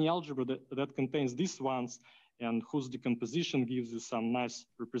take any algebra that contains these ones and whose decomposition gives you some nice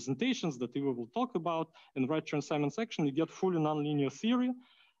representations that we will talk about, and write Chern-Simons action, you get fully nonlinear theory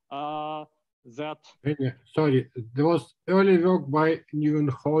that... Sorry, there was early work by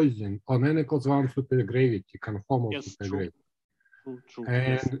Nieuwenhuizen on n=1 supergravity, conformal supergravity. True.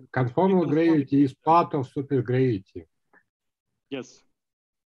 And yes. conformal gravity is part of supergravity. Yes.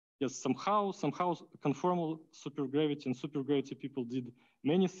 Yes, somehow conformal supergravity and supergravity people did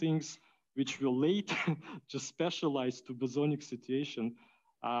many things which were late just specialized to bosonic situation.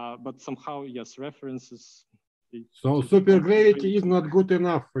 But somehow, yes, references. So supergravity is not good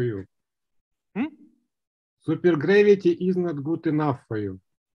enough for you. Supergravity is not good enough for you.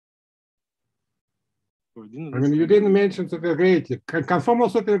 I mean, you didn't mention supergravity.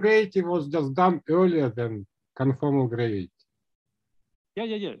 Conformal supergravity was just done earlier than conformal gravity.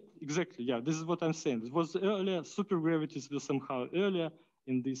 Yeah, exactly. Yeah, this is what I'm saying. It was earlier. Supergravities were somehow earlier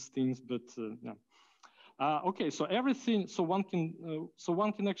in these things, but yeah. Okay, so everything. So one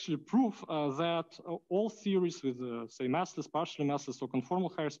can actually prove that all theories with say massless, partially massless, or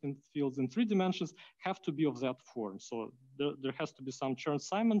conformal higher spin fields in 3 dimensions have to be of that form. So there has to be some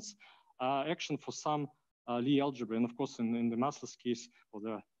Chern-Simons action for some Lie algebra, and of course in the massless case, well,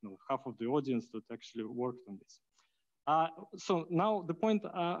 there are half of the audience that actually worked on this. So now the point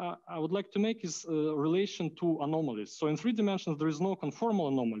I would like to make is relation to anomalies. So in 3 dimensions, there is no conformal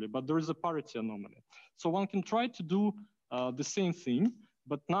anomaly, but there is a parity anomaly. So one can try to do the same thing,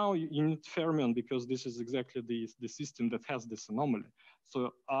 but now you need fermion, because this is exactly the system that has this anomaly.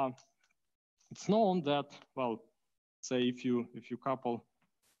 So it's known that, well, say if you couple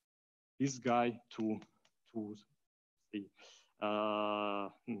this guy to say,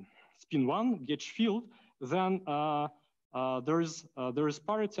 spin 1 gauge field, then there is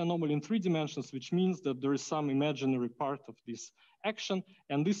parity anomaly in 3 dimensions, which means that there is some imaginary part of this action,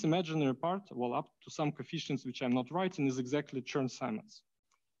 and this imaginary part, well, up to some coefficients which I'm not writing, is exactly Chern-Simons.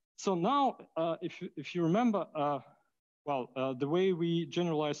 So now, if you remember, the way we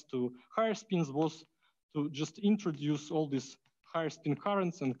generalized to higher spins was to just introduce all these higher spin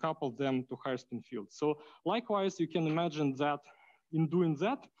currents and couple them to higher spin fields. So likewise, you can imagine that in doing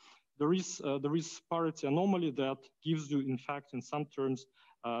that, there is parity anomaly that gives you, in fact, in some terms,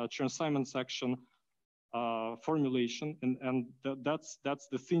 Chern-Simons action formulation, and that's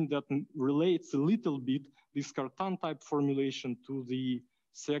the thing that relates a little bit this Cartan type formulation to the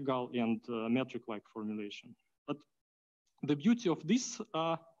Segal and metric-like formulation. But the beauty of this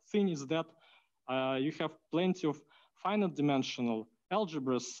thing is that you have plenty of finite dimensional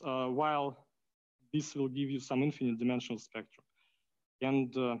algebras, while this will give you some infinite dimensional spectrum.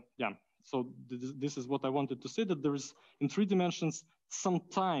 And yeah, so this is what I wanted to say, that there is, in 3 dimensions,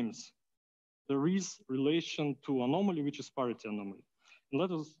 sometimes there is relation to anomaly, which is parity anomaly. And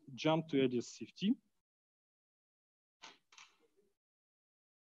let us jump to ADS-CFT.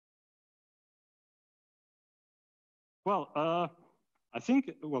 Well, I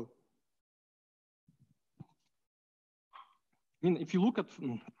think, well, I mean, if you look at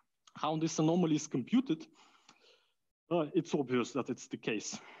how this anomaly is computed, it's obvious that it's the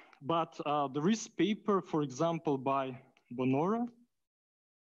case. But there is paper, for example, by Bonora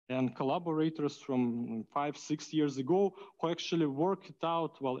and collaborators from 5-6 years ago who actually worked it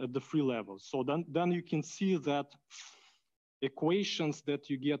out, well, at the free level. So then you can see that equations that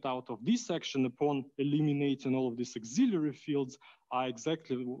you get out of this action upon eliminating all of these auxiliary fields are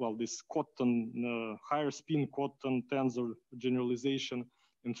exactly, well, this Cartan, higher spin Cartan tensor generalization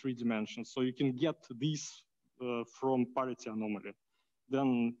in 3 dimensions. So you can get these from parity anomaly.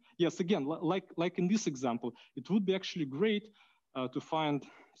 Then, yes, again, like in this example, it would be actually great to find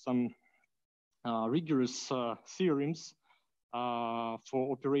some rigorous theorems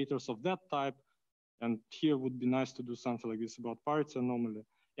for operators of that type. And here would be nice to do something like this about parity anomaly.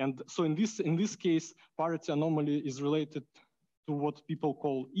 And so in this case, parity anomaly is related to what people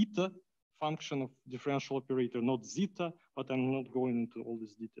call eta, function of differential operator, not zeta, but I'm not going into all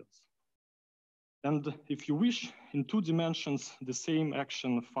these details. And if you wish, in 2 dimensions, the same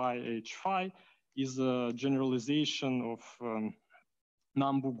action phi h phi is a generalization of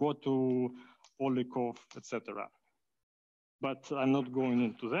Nambu, Goto, Polikov, etc. But I'm not going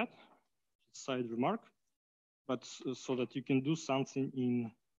into that. Side remark, but so that you can do something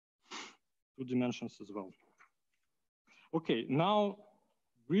in 2 dimensions as well. Okay, now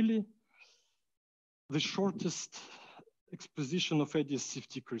really the shortest exposition of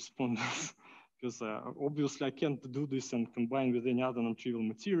ADS-CFT correspondence, because obviously I can't do this and combine with any other non-trivial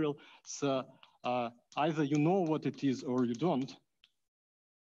material. So either you know what it is or you don't.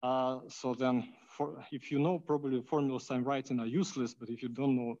 So then, if you know, probably the formulas I'm writing are useless, but if you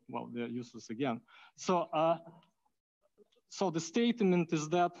don't know, well, they're useless again. So, so the statement is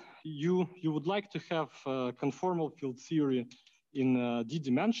that you would like to have conformal field theory in d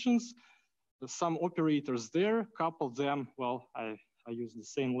dimensions, some operators there, couple them, well, I use the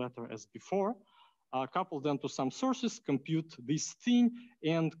same letter as before, couple them to some sources, compute this thing,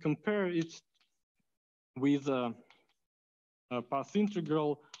 and compare it with a path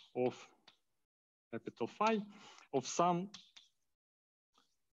integral of capital phi of some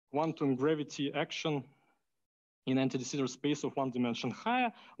quantum gravity action in anti-de Sitter space of 1 dimension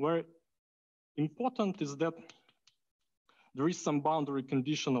higher, where important is that there is some boundary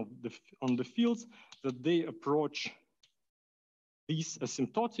condition of on the fields that they approach these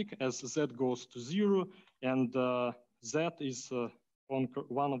asymptotic as z goes to 0, and z is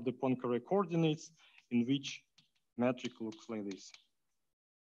one of the Poincare coordinates in which metric looks like this.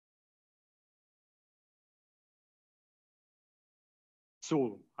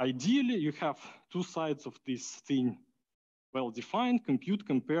 So ideally, you have 2 sides of this thing well-defined: compute,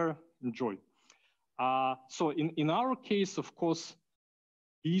 compare, enjoy. So in our case, of course,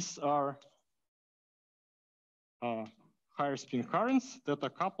 these are higher spin currents that are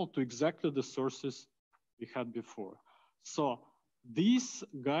coupled to exactly the sources we had before. So these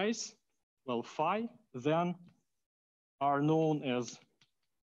guys, well, phi, then are known as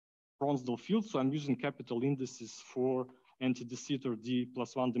Fronsdal fields. So I'm using capital indices for anti-de Sitter d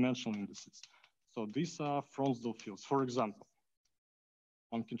plus 1 dimensional indices. So these are Fronsdal fields. For example,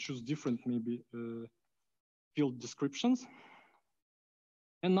 one can choose different maybe field descriptions.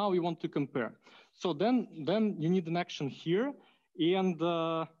 And now we want to compare. So then you need an action here. And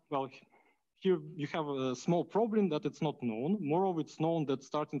well, here you have a small problem that it's not known. Moreover, it's known that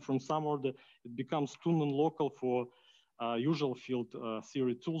starting from some order, it becomes too non-local for usual field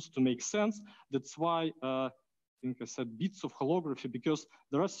theory tools to make sense. That's why I think I said bits of holography, because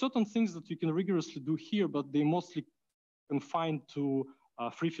there are certain things that you can rigorously do here, but they mostly confined to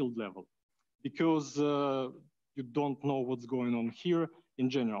free field level, because you don't know what's going on here in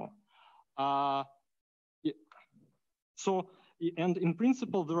general. So, and in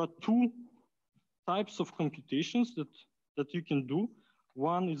principle, there are two types of computations that you can do.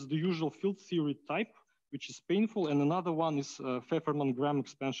 One is the usual field theory type, which is painful, and another one is Fefferman-Graham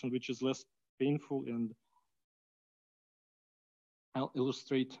expansion, which is less painful, and I'll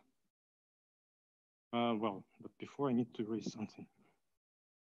illustrate. Well, but before I need to erase something.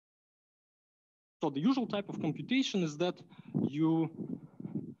 So the usual type of computation is that you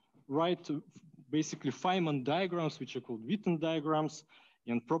write basically Feynman diagrams, which are called Witten diagrams,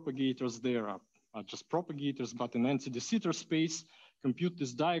 and propagators there are just propagators, but in anti-de Sitter space, compute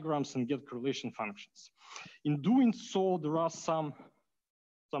these diagrams and get correlation functions. In doing so, there are some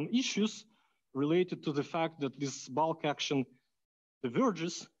issues related to the fact that this bulk action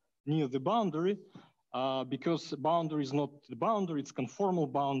diverges near the boundary, because the boundary is not the boundary, it's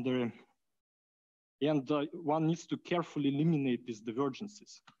conformal boundary. And one needs to carefully eliminate these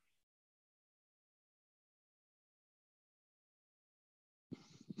divergences.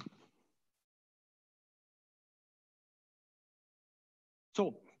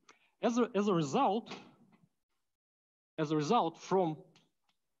 So as a result from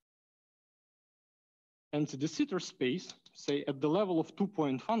anti-de Sitter space, say at the level of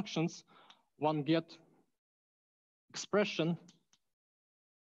 2-point functions, one get expression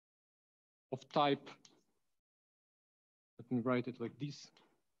of type, let me write it like this.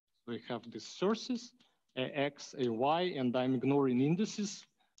 So we have these sources, AX, AY, and I'm ignoring indices.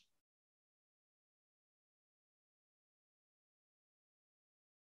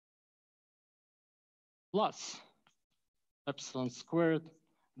 Plus epsilon squared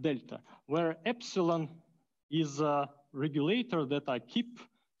delta, where epsilon is a regulator that I keep.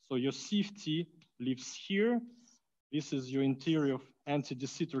 So your CFT lives here. This is your interior of anti-de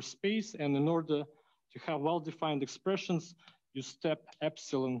Sitter space. And in order to have well-defined expressions, you step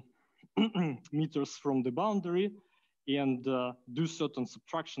epsilon meters from the boundary and do certain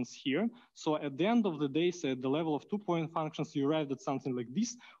subtractions here. So at the end of the day, say at the level of 2-point functions, you arrive at something like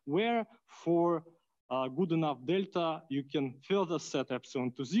this, where for good enough delta, you can further set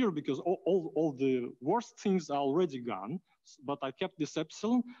epsilon to 0, because all the worst things are already gone. But I kept this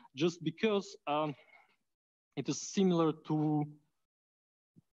epsilon just because it is similar to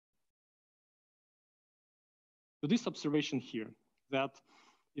this observation here, that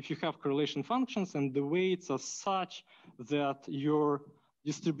if you have correlation functions and the weights are such that your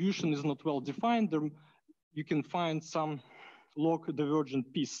distribution is not well defined, you can find some log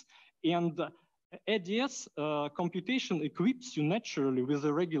divergent piece. And ADS computation equips you naturally with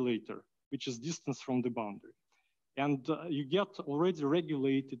a regulator, which is distance from the boundary. And you get already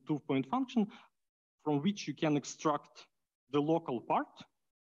regulated 2-point function from which you can extract the local part.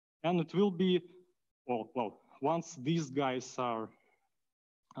 And it will be, well, once these guys are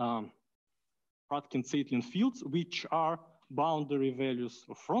Fradkin-Zeitlin fields, which are boundary values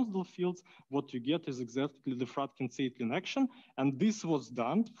of Fronsdal fields, what you get is exactly the Fradkin-Zeitlin action. And this was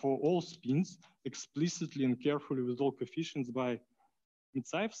done for all spins explicitly and carefully with all coefficients by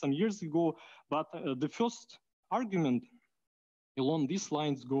Mitsaev some years ago. But the first argument along these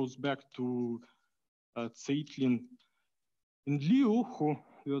lines goes back to Zeitlin and Liu, who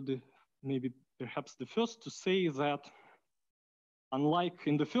were maybe perhaps the first to say that unlike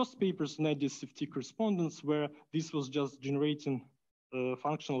in the first papers in ADS-CFT correspondence, where this was just generating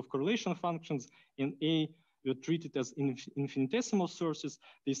functional correlation functions and A were treated as infinitesimal sources,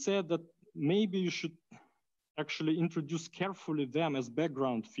 they said that maybe you should actually introduce carefully them as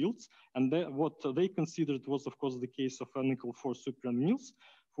background fields. And what they considered was, of course, the case of N=4 Super Mills,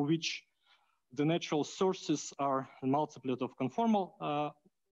 for which the natural sources are a multiplet of conformal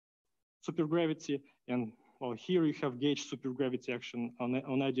supergravity. And well, here you have gauge supergravity action on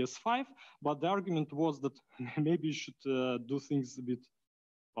ADS-5, but the argument was that maybe you should do things a bit,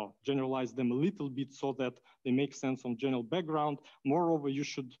 well, generalize them a little bit so that they make sense on general background. Moreover, you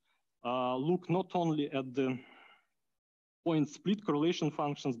should look not only at the point split correlation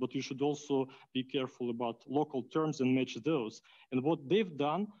functions, but you should also be careful about local terms and match those. And what they've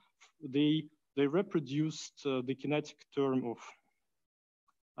done, they reproduced the kinetic term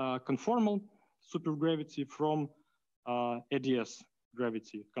of conformal supergravity from ADS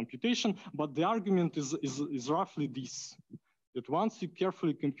gravity computation. But the argument is roughly this, that once you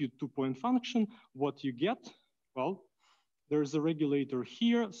carefully compute 2-point function, what you get, well, there's a regulator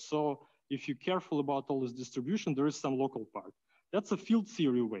here. So if you're careful about all this distribution, there is some local part. That's a field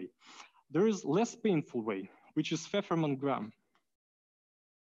theory way. There is less painful way, which is Fefferman-Graham.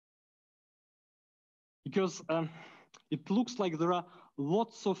 Because it looks like there are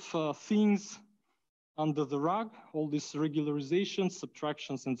lots of things under the rug, all these regularizations,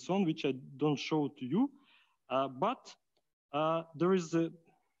 subtractions, and so on, which I don't show to you. But there is a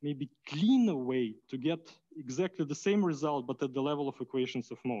maybe cleaner way to get exactly the same result, but at the level of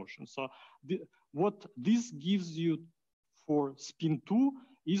equations of motion. So what this gives you for spin 2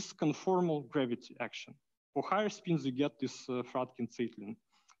 is conformal gravity action. For higher spins, you get these Fradkin-Zeitlin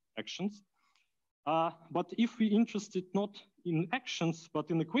actions. But if we're interested not in actions, but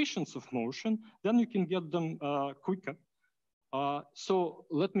in equations of motion, then you can get them quicker. So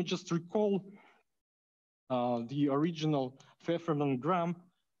let me just recall the original Fefferman-Graham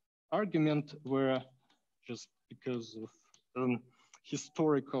argument, where just because of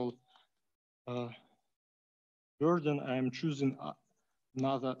historical burden, I am choosing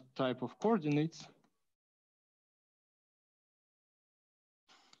another type of coordinates.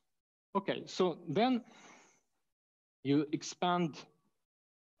 Okay, so then you expand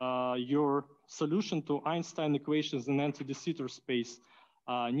your solution to Einstein equations in anti-de Sitter space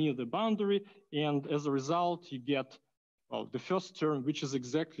near the boundary, and as a result, you get, well, the first term, which is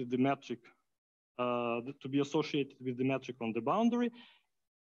exactly the metric to be associated with the metric on the boundary.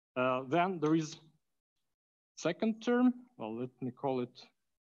 Then there is second term, well, let me call it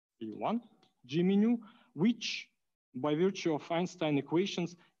P1, G mu, which by virtue of Einstein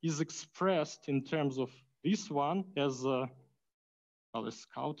equations is expressed in terms of this one as a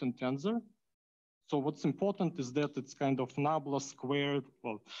Schouten tensor. So what's important is that it's kind of nabla squared,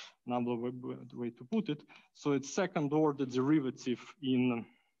 well, nabla way to put it. So it's second order derivative in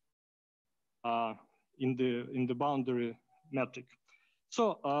the boundary metric.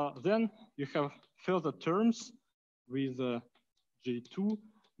 So then you have further terms with J2,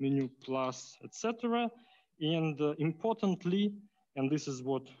 mu plus, etc. And importantly, and this is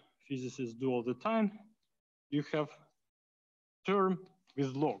what physicists do all the time, you have term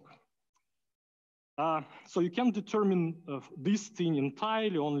with log. So you can determine this thing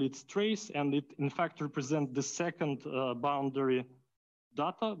entirely, only its trace, and it in fact represents the second boundary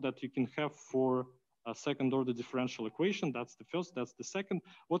data that you can have for a second order differential equation. That's the first, that's the second.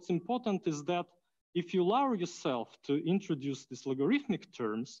 What's important is that if you allow yourself to introduce these logarithmic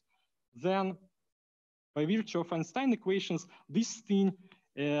terms, then by virtue of Einstein equations, this thing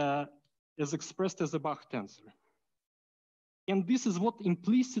is expressed as a Bach tensor. And this is what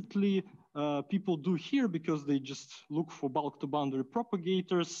implicitly people do here, because they just look for bulk to boundary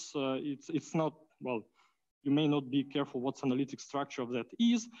propagators. It's not, well, you may not be careful what's analytic structure of that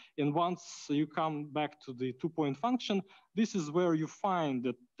is. And once you come back to the 2-point function, this is where you find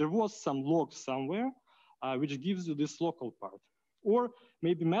that there was some log somewhere, which gives you this local part. Or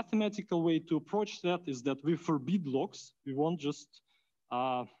maybe mathematical way to approach that is that we forbid logs. We want just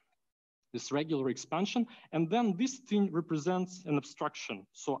this regular expansion. And then this thing represents an abstraction.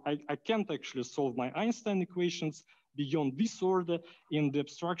 So I can't actually solve my Einstein equations beyond this order. And the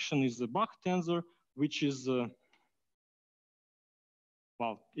abstraction is the Bach tensor, which is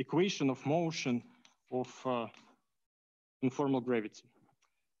well, equation of motion of informal gravity.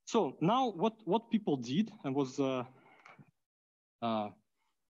 So now what people did, and was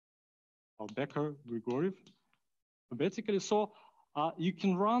Becker, Grigoriev, basically, so you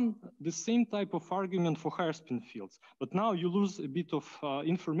can run the same type of argument for higher spin fields, but now you lose a bit of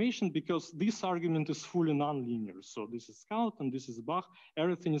information because this argument is fully nonlinear. So this is Scout and this is Bach,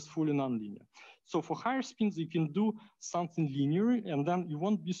 everything is fully nonlinear. So for higher spins, you can do something linear, and then you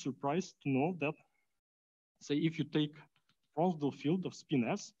won't be surprised to know that, say, if you take Fronsdal field of spin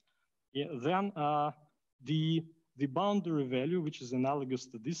S, then the boundary value, which is analogous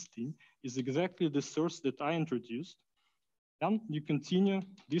to this thing, is exactly the source that I introduced. Then you continue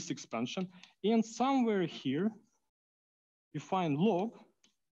this expansion, and somewhere here, you find log.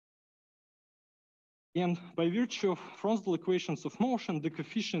 And by virtue of Fronsdal equations of motion, the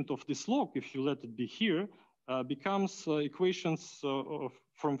coefficient of this log, if you let it be here, becomes equations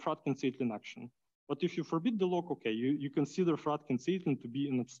from Fradkin-Zeitlin action. But if you forbid the log, okay, you consider Fradkin-Zeitlin to be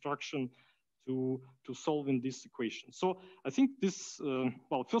an abstraction to solving this equation. So I think this,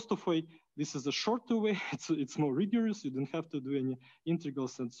 well, first of all, this is a shorter way. It's more rigorous. You don't have to do any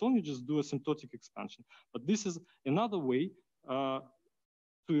integrals and so on. You just do a asymptotic expansion. But this is another way to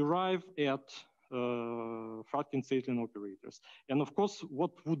arrive at Fradkin-Zeitlin operators. And of course,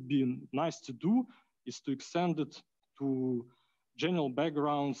 what would be nice to do is to extend it to general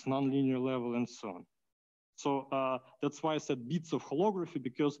backgrounds, nonlinear level, and so on. So that's why I said bits of holography,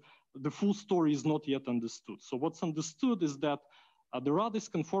 because the full story is not yet understood. So what's understood is that there are these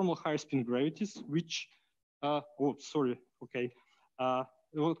conformal higher spin gravities, which, there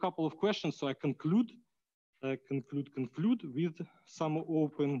were a couple of questions, so I conclude with some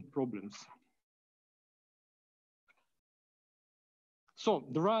open problems. So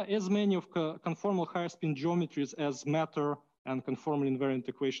there are as many of conformal higher spin geometries as matter and conformal invariant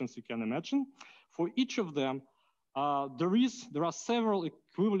equations you can imagine. For each of them, there are several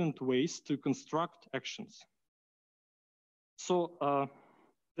equivalent ways to construct actions. So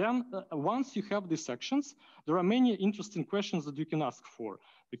then once you have these actions, there are many interesting questions that you can ask for.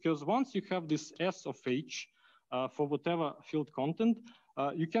 Because once you have this S of H for whatever field content,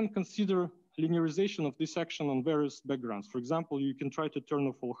 you can consider linearization of this action on various backgrounds. For example, you can try to turn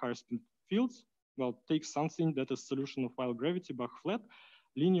off all higher spin fields. Well, take something that is solution of wild gravity, Bach flat,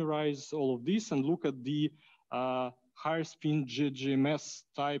 linearize all of this and look at the higher spin GMS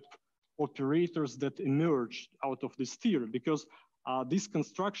type operators that emerged out of this theory, because this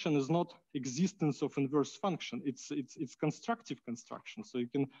construction is not existence of inverse function. It's constructive construction, so you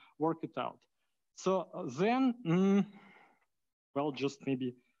can work it out. So then, well, just maybe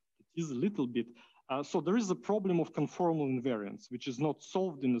it is a little bit. So there is a problem of conformal invariance, which is not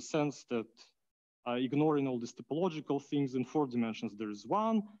solved in the sense that ignoring all these topological things, in 4 dimensions there is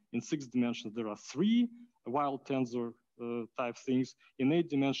 1, in 6 dimensions there are 3 wild tensor type things. In 8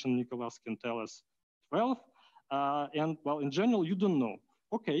 dimensions, Nicolas can tell us 12. And well, in general, you don't know.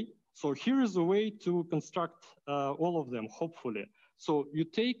 Okay, so here is a way to construct all of them, hopefully. So you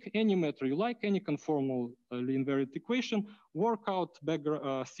take any matter you like, any conformal invariant equation, work out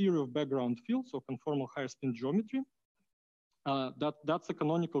theory of background fields, so conformal higher spin geometry. That's a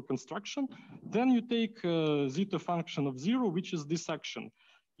canonical construction. Then you take zeta function of 0, which is this action.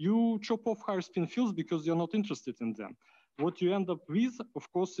 You chop off higher spin fields because you're not interested in them. What you end up with,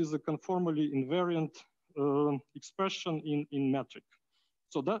 of course, is a conformally invariant expression in metric.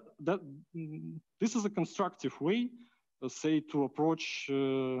 So this is a constructive way, say, to approach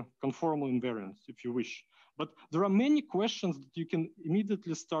conformal invariance, if you wish. But there are many questions that you can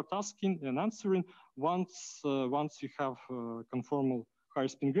immediately start asking and answering once you have conformal higher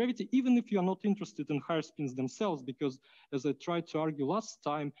spin gravity, even if you're not interested in higher spins themselves, because as I tried to argue last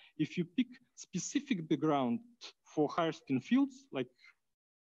time, if you pick specific background for higher spin fields, like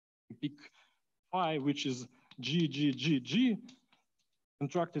pick phi, which is G,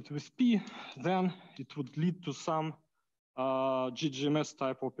 contracted with P, then it would lead to some GGMS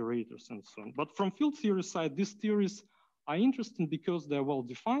type operators and so on. But from field theory side, these theories are interesting because they're well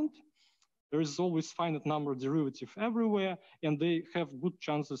defined. There is always finite number derivative everywhere, and they have good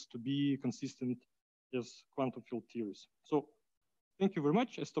chances to be consistent as quantum field theories. So thank you very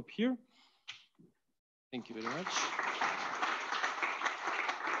much. I stop here. Thank you very much.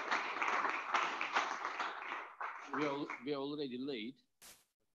 We are already late.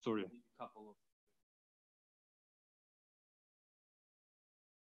 Sorry. A couple of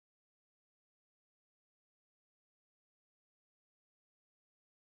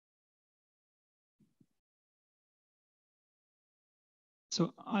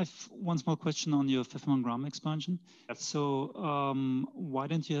So I've one small question on your Fefferman-Graham expansion. Yes. So why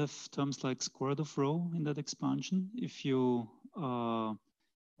don't you have terms like square root of rho in that expansion if you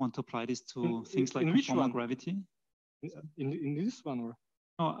want to apply this to things like conformal gravity? In this one, or?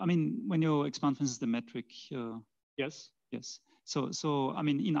 No, I mean, when you expand, for instance, the metric. Yes. Yes. So I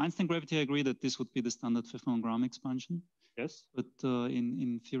mean, in Einstein gravity, I agree that this would be the standard Fefferman-Graham expansion. Yes. But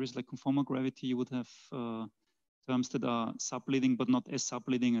in theories like conformal gravity, you would have terms that are subleading, but not as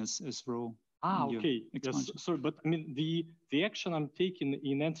subleading as rho. Okay. Yes. Sorry, but I mean, the action I'm taking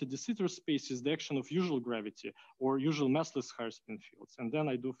in anti-de Sitter space is the action of usual gravity or usual massless higher spin fields. And then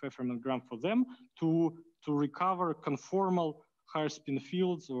I do Fefferman-Graham for them to recover conformal higher spin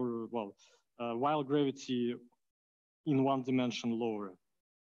fields or, well, wild gravity in 1 dimension lower.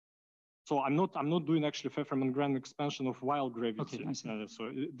 So I'm not doing actually Fefferman-Graham expansion of wild gravity. Okay, I see.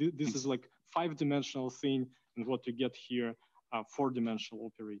 So this is like 5-dimensional thing, and what you get here are 4-dimensional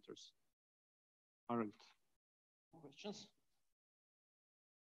operators. All right. questions?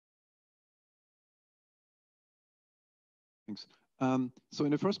 Thanks. So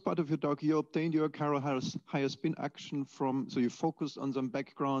in the first part of your talk, you obtained your Carroll higher spin action from, so you focused on some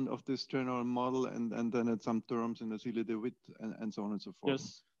background of this general model and then at some terms in the Seeley DeWitt and so on and so forth.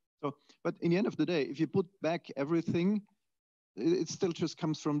 Yes. So, but in the end of the day, if you put back everything, it still just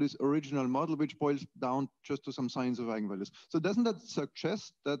comes from this original model, which boils down just to some signs of eigenvalues. So doesn't that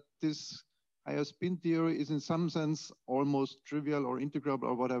suggest that this higher spin theory is in some sense almost trivial or integrable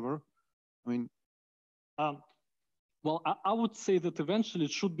or whatever? I mean, Well, I would say that eventually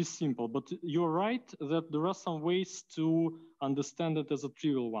it should be simple, but you're right that there are some ways to understand it as a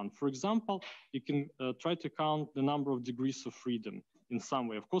trivial one. For example, you can try to count the number of degrees of freedom in some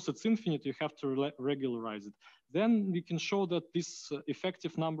way. Of course, it's infinite, you have to regularize it. Then we can show that this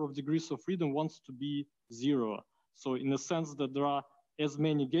effective number of degrees of freedom wants to be 0. So in a sense that there are as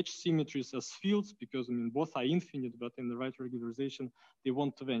many gauge symmetries as fields, because I mean, both are infinite, but in the right regularization, they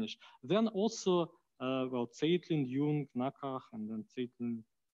want to vanish. Then also, well, Zeitlin, Jung, Nakach, and then Zeitlin,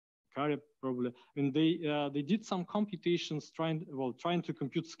 Kare probably. I mean, they did some computations trying to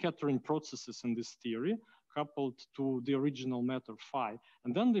compute scattering processes in this theory, coupled to the original matter phi.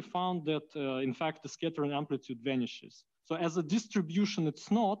 And then they found that, in fact, the scattering amplitude vanishes. So as a distribution, it's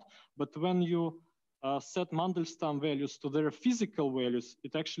not, but when you set Mandelstam values to their physical values,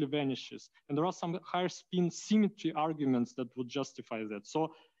 it actually vanishes. And there are some higher spin symmetry arguments that would justify that.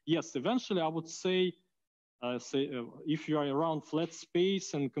 So yes, eventually I would say, if you are around flat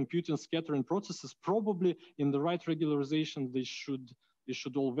space and computing scattering processes, probably in the right regularization, they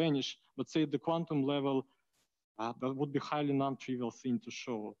should all vanish. But say at the quantum level, that would be highly non-trivial thing to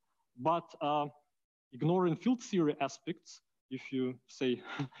show. But ignoring field theory aspects, if you say,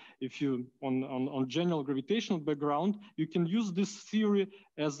 if you on general gravitational background, you can use this theory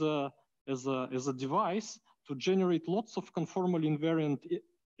as a device to generate lots of conformal invariant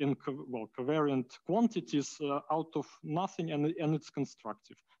covariant quantities out of nothing, and it's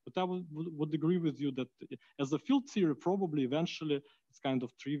constructive. But I would agree with you that as a field theory, probably eventually it's kind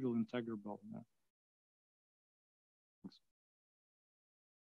of trivial integrable. Yeah.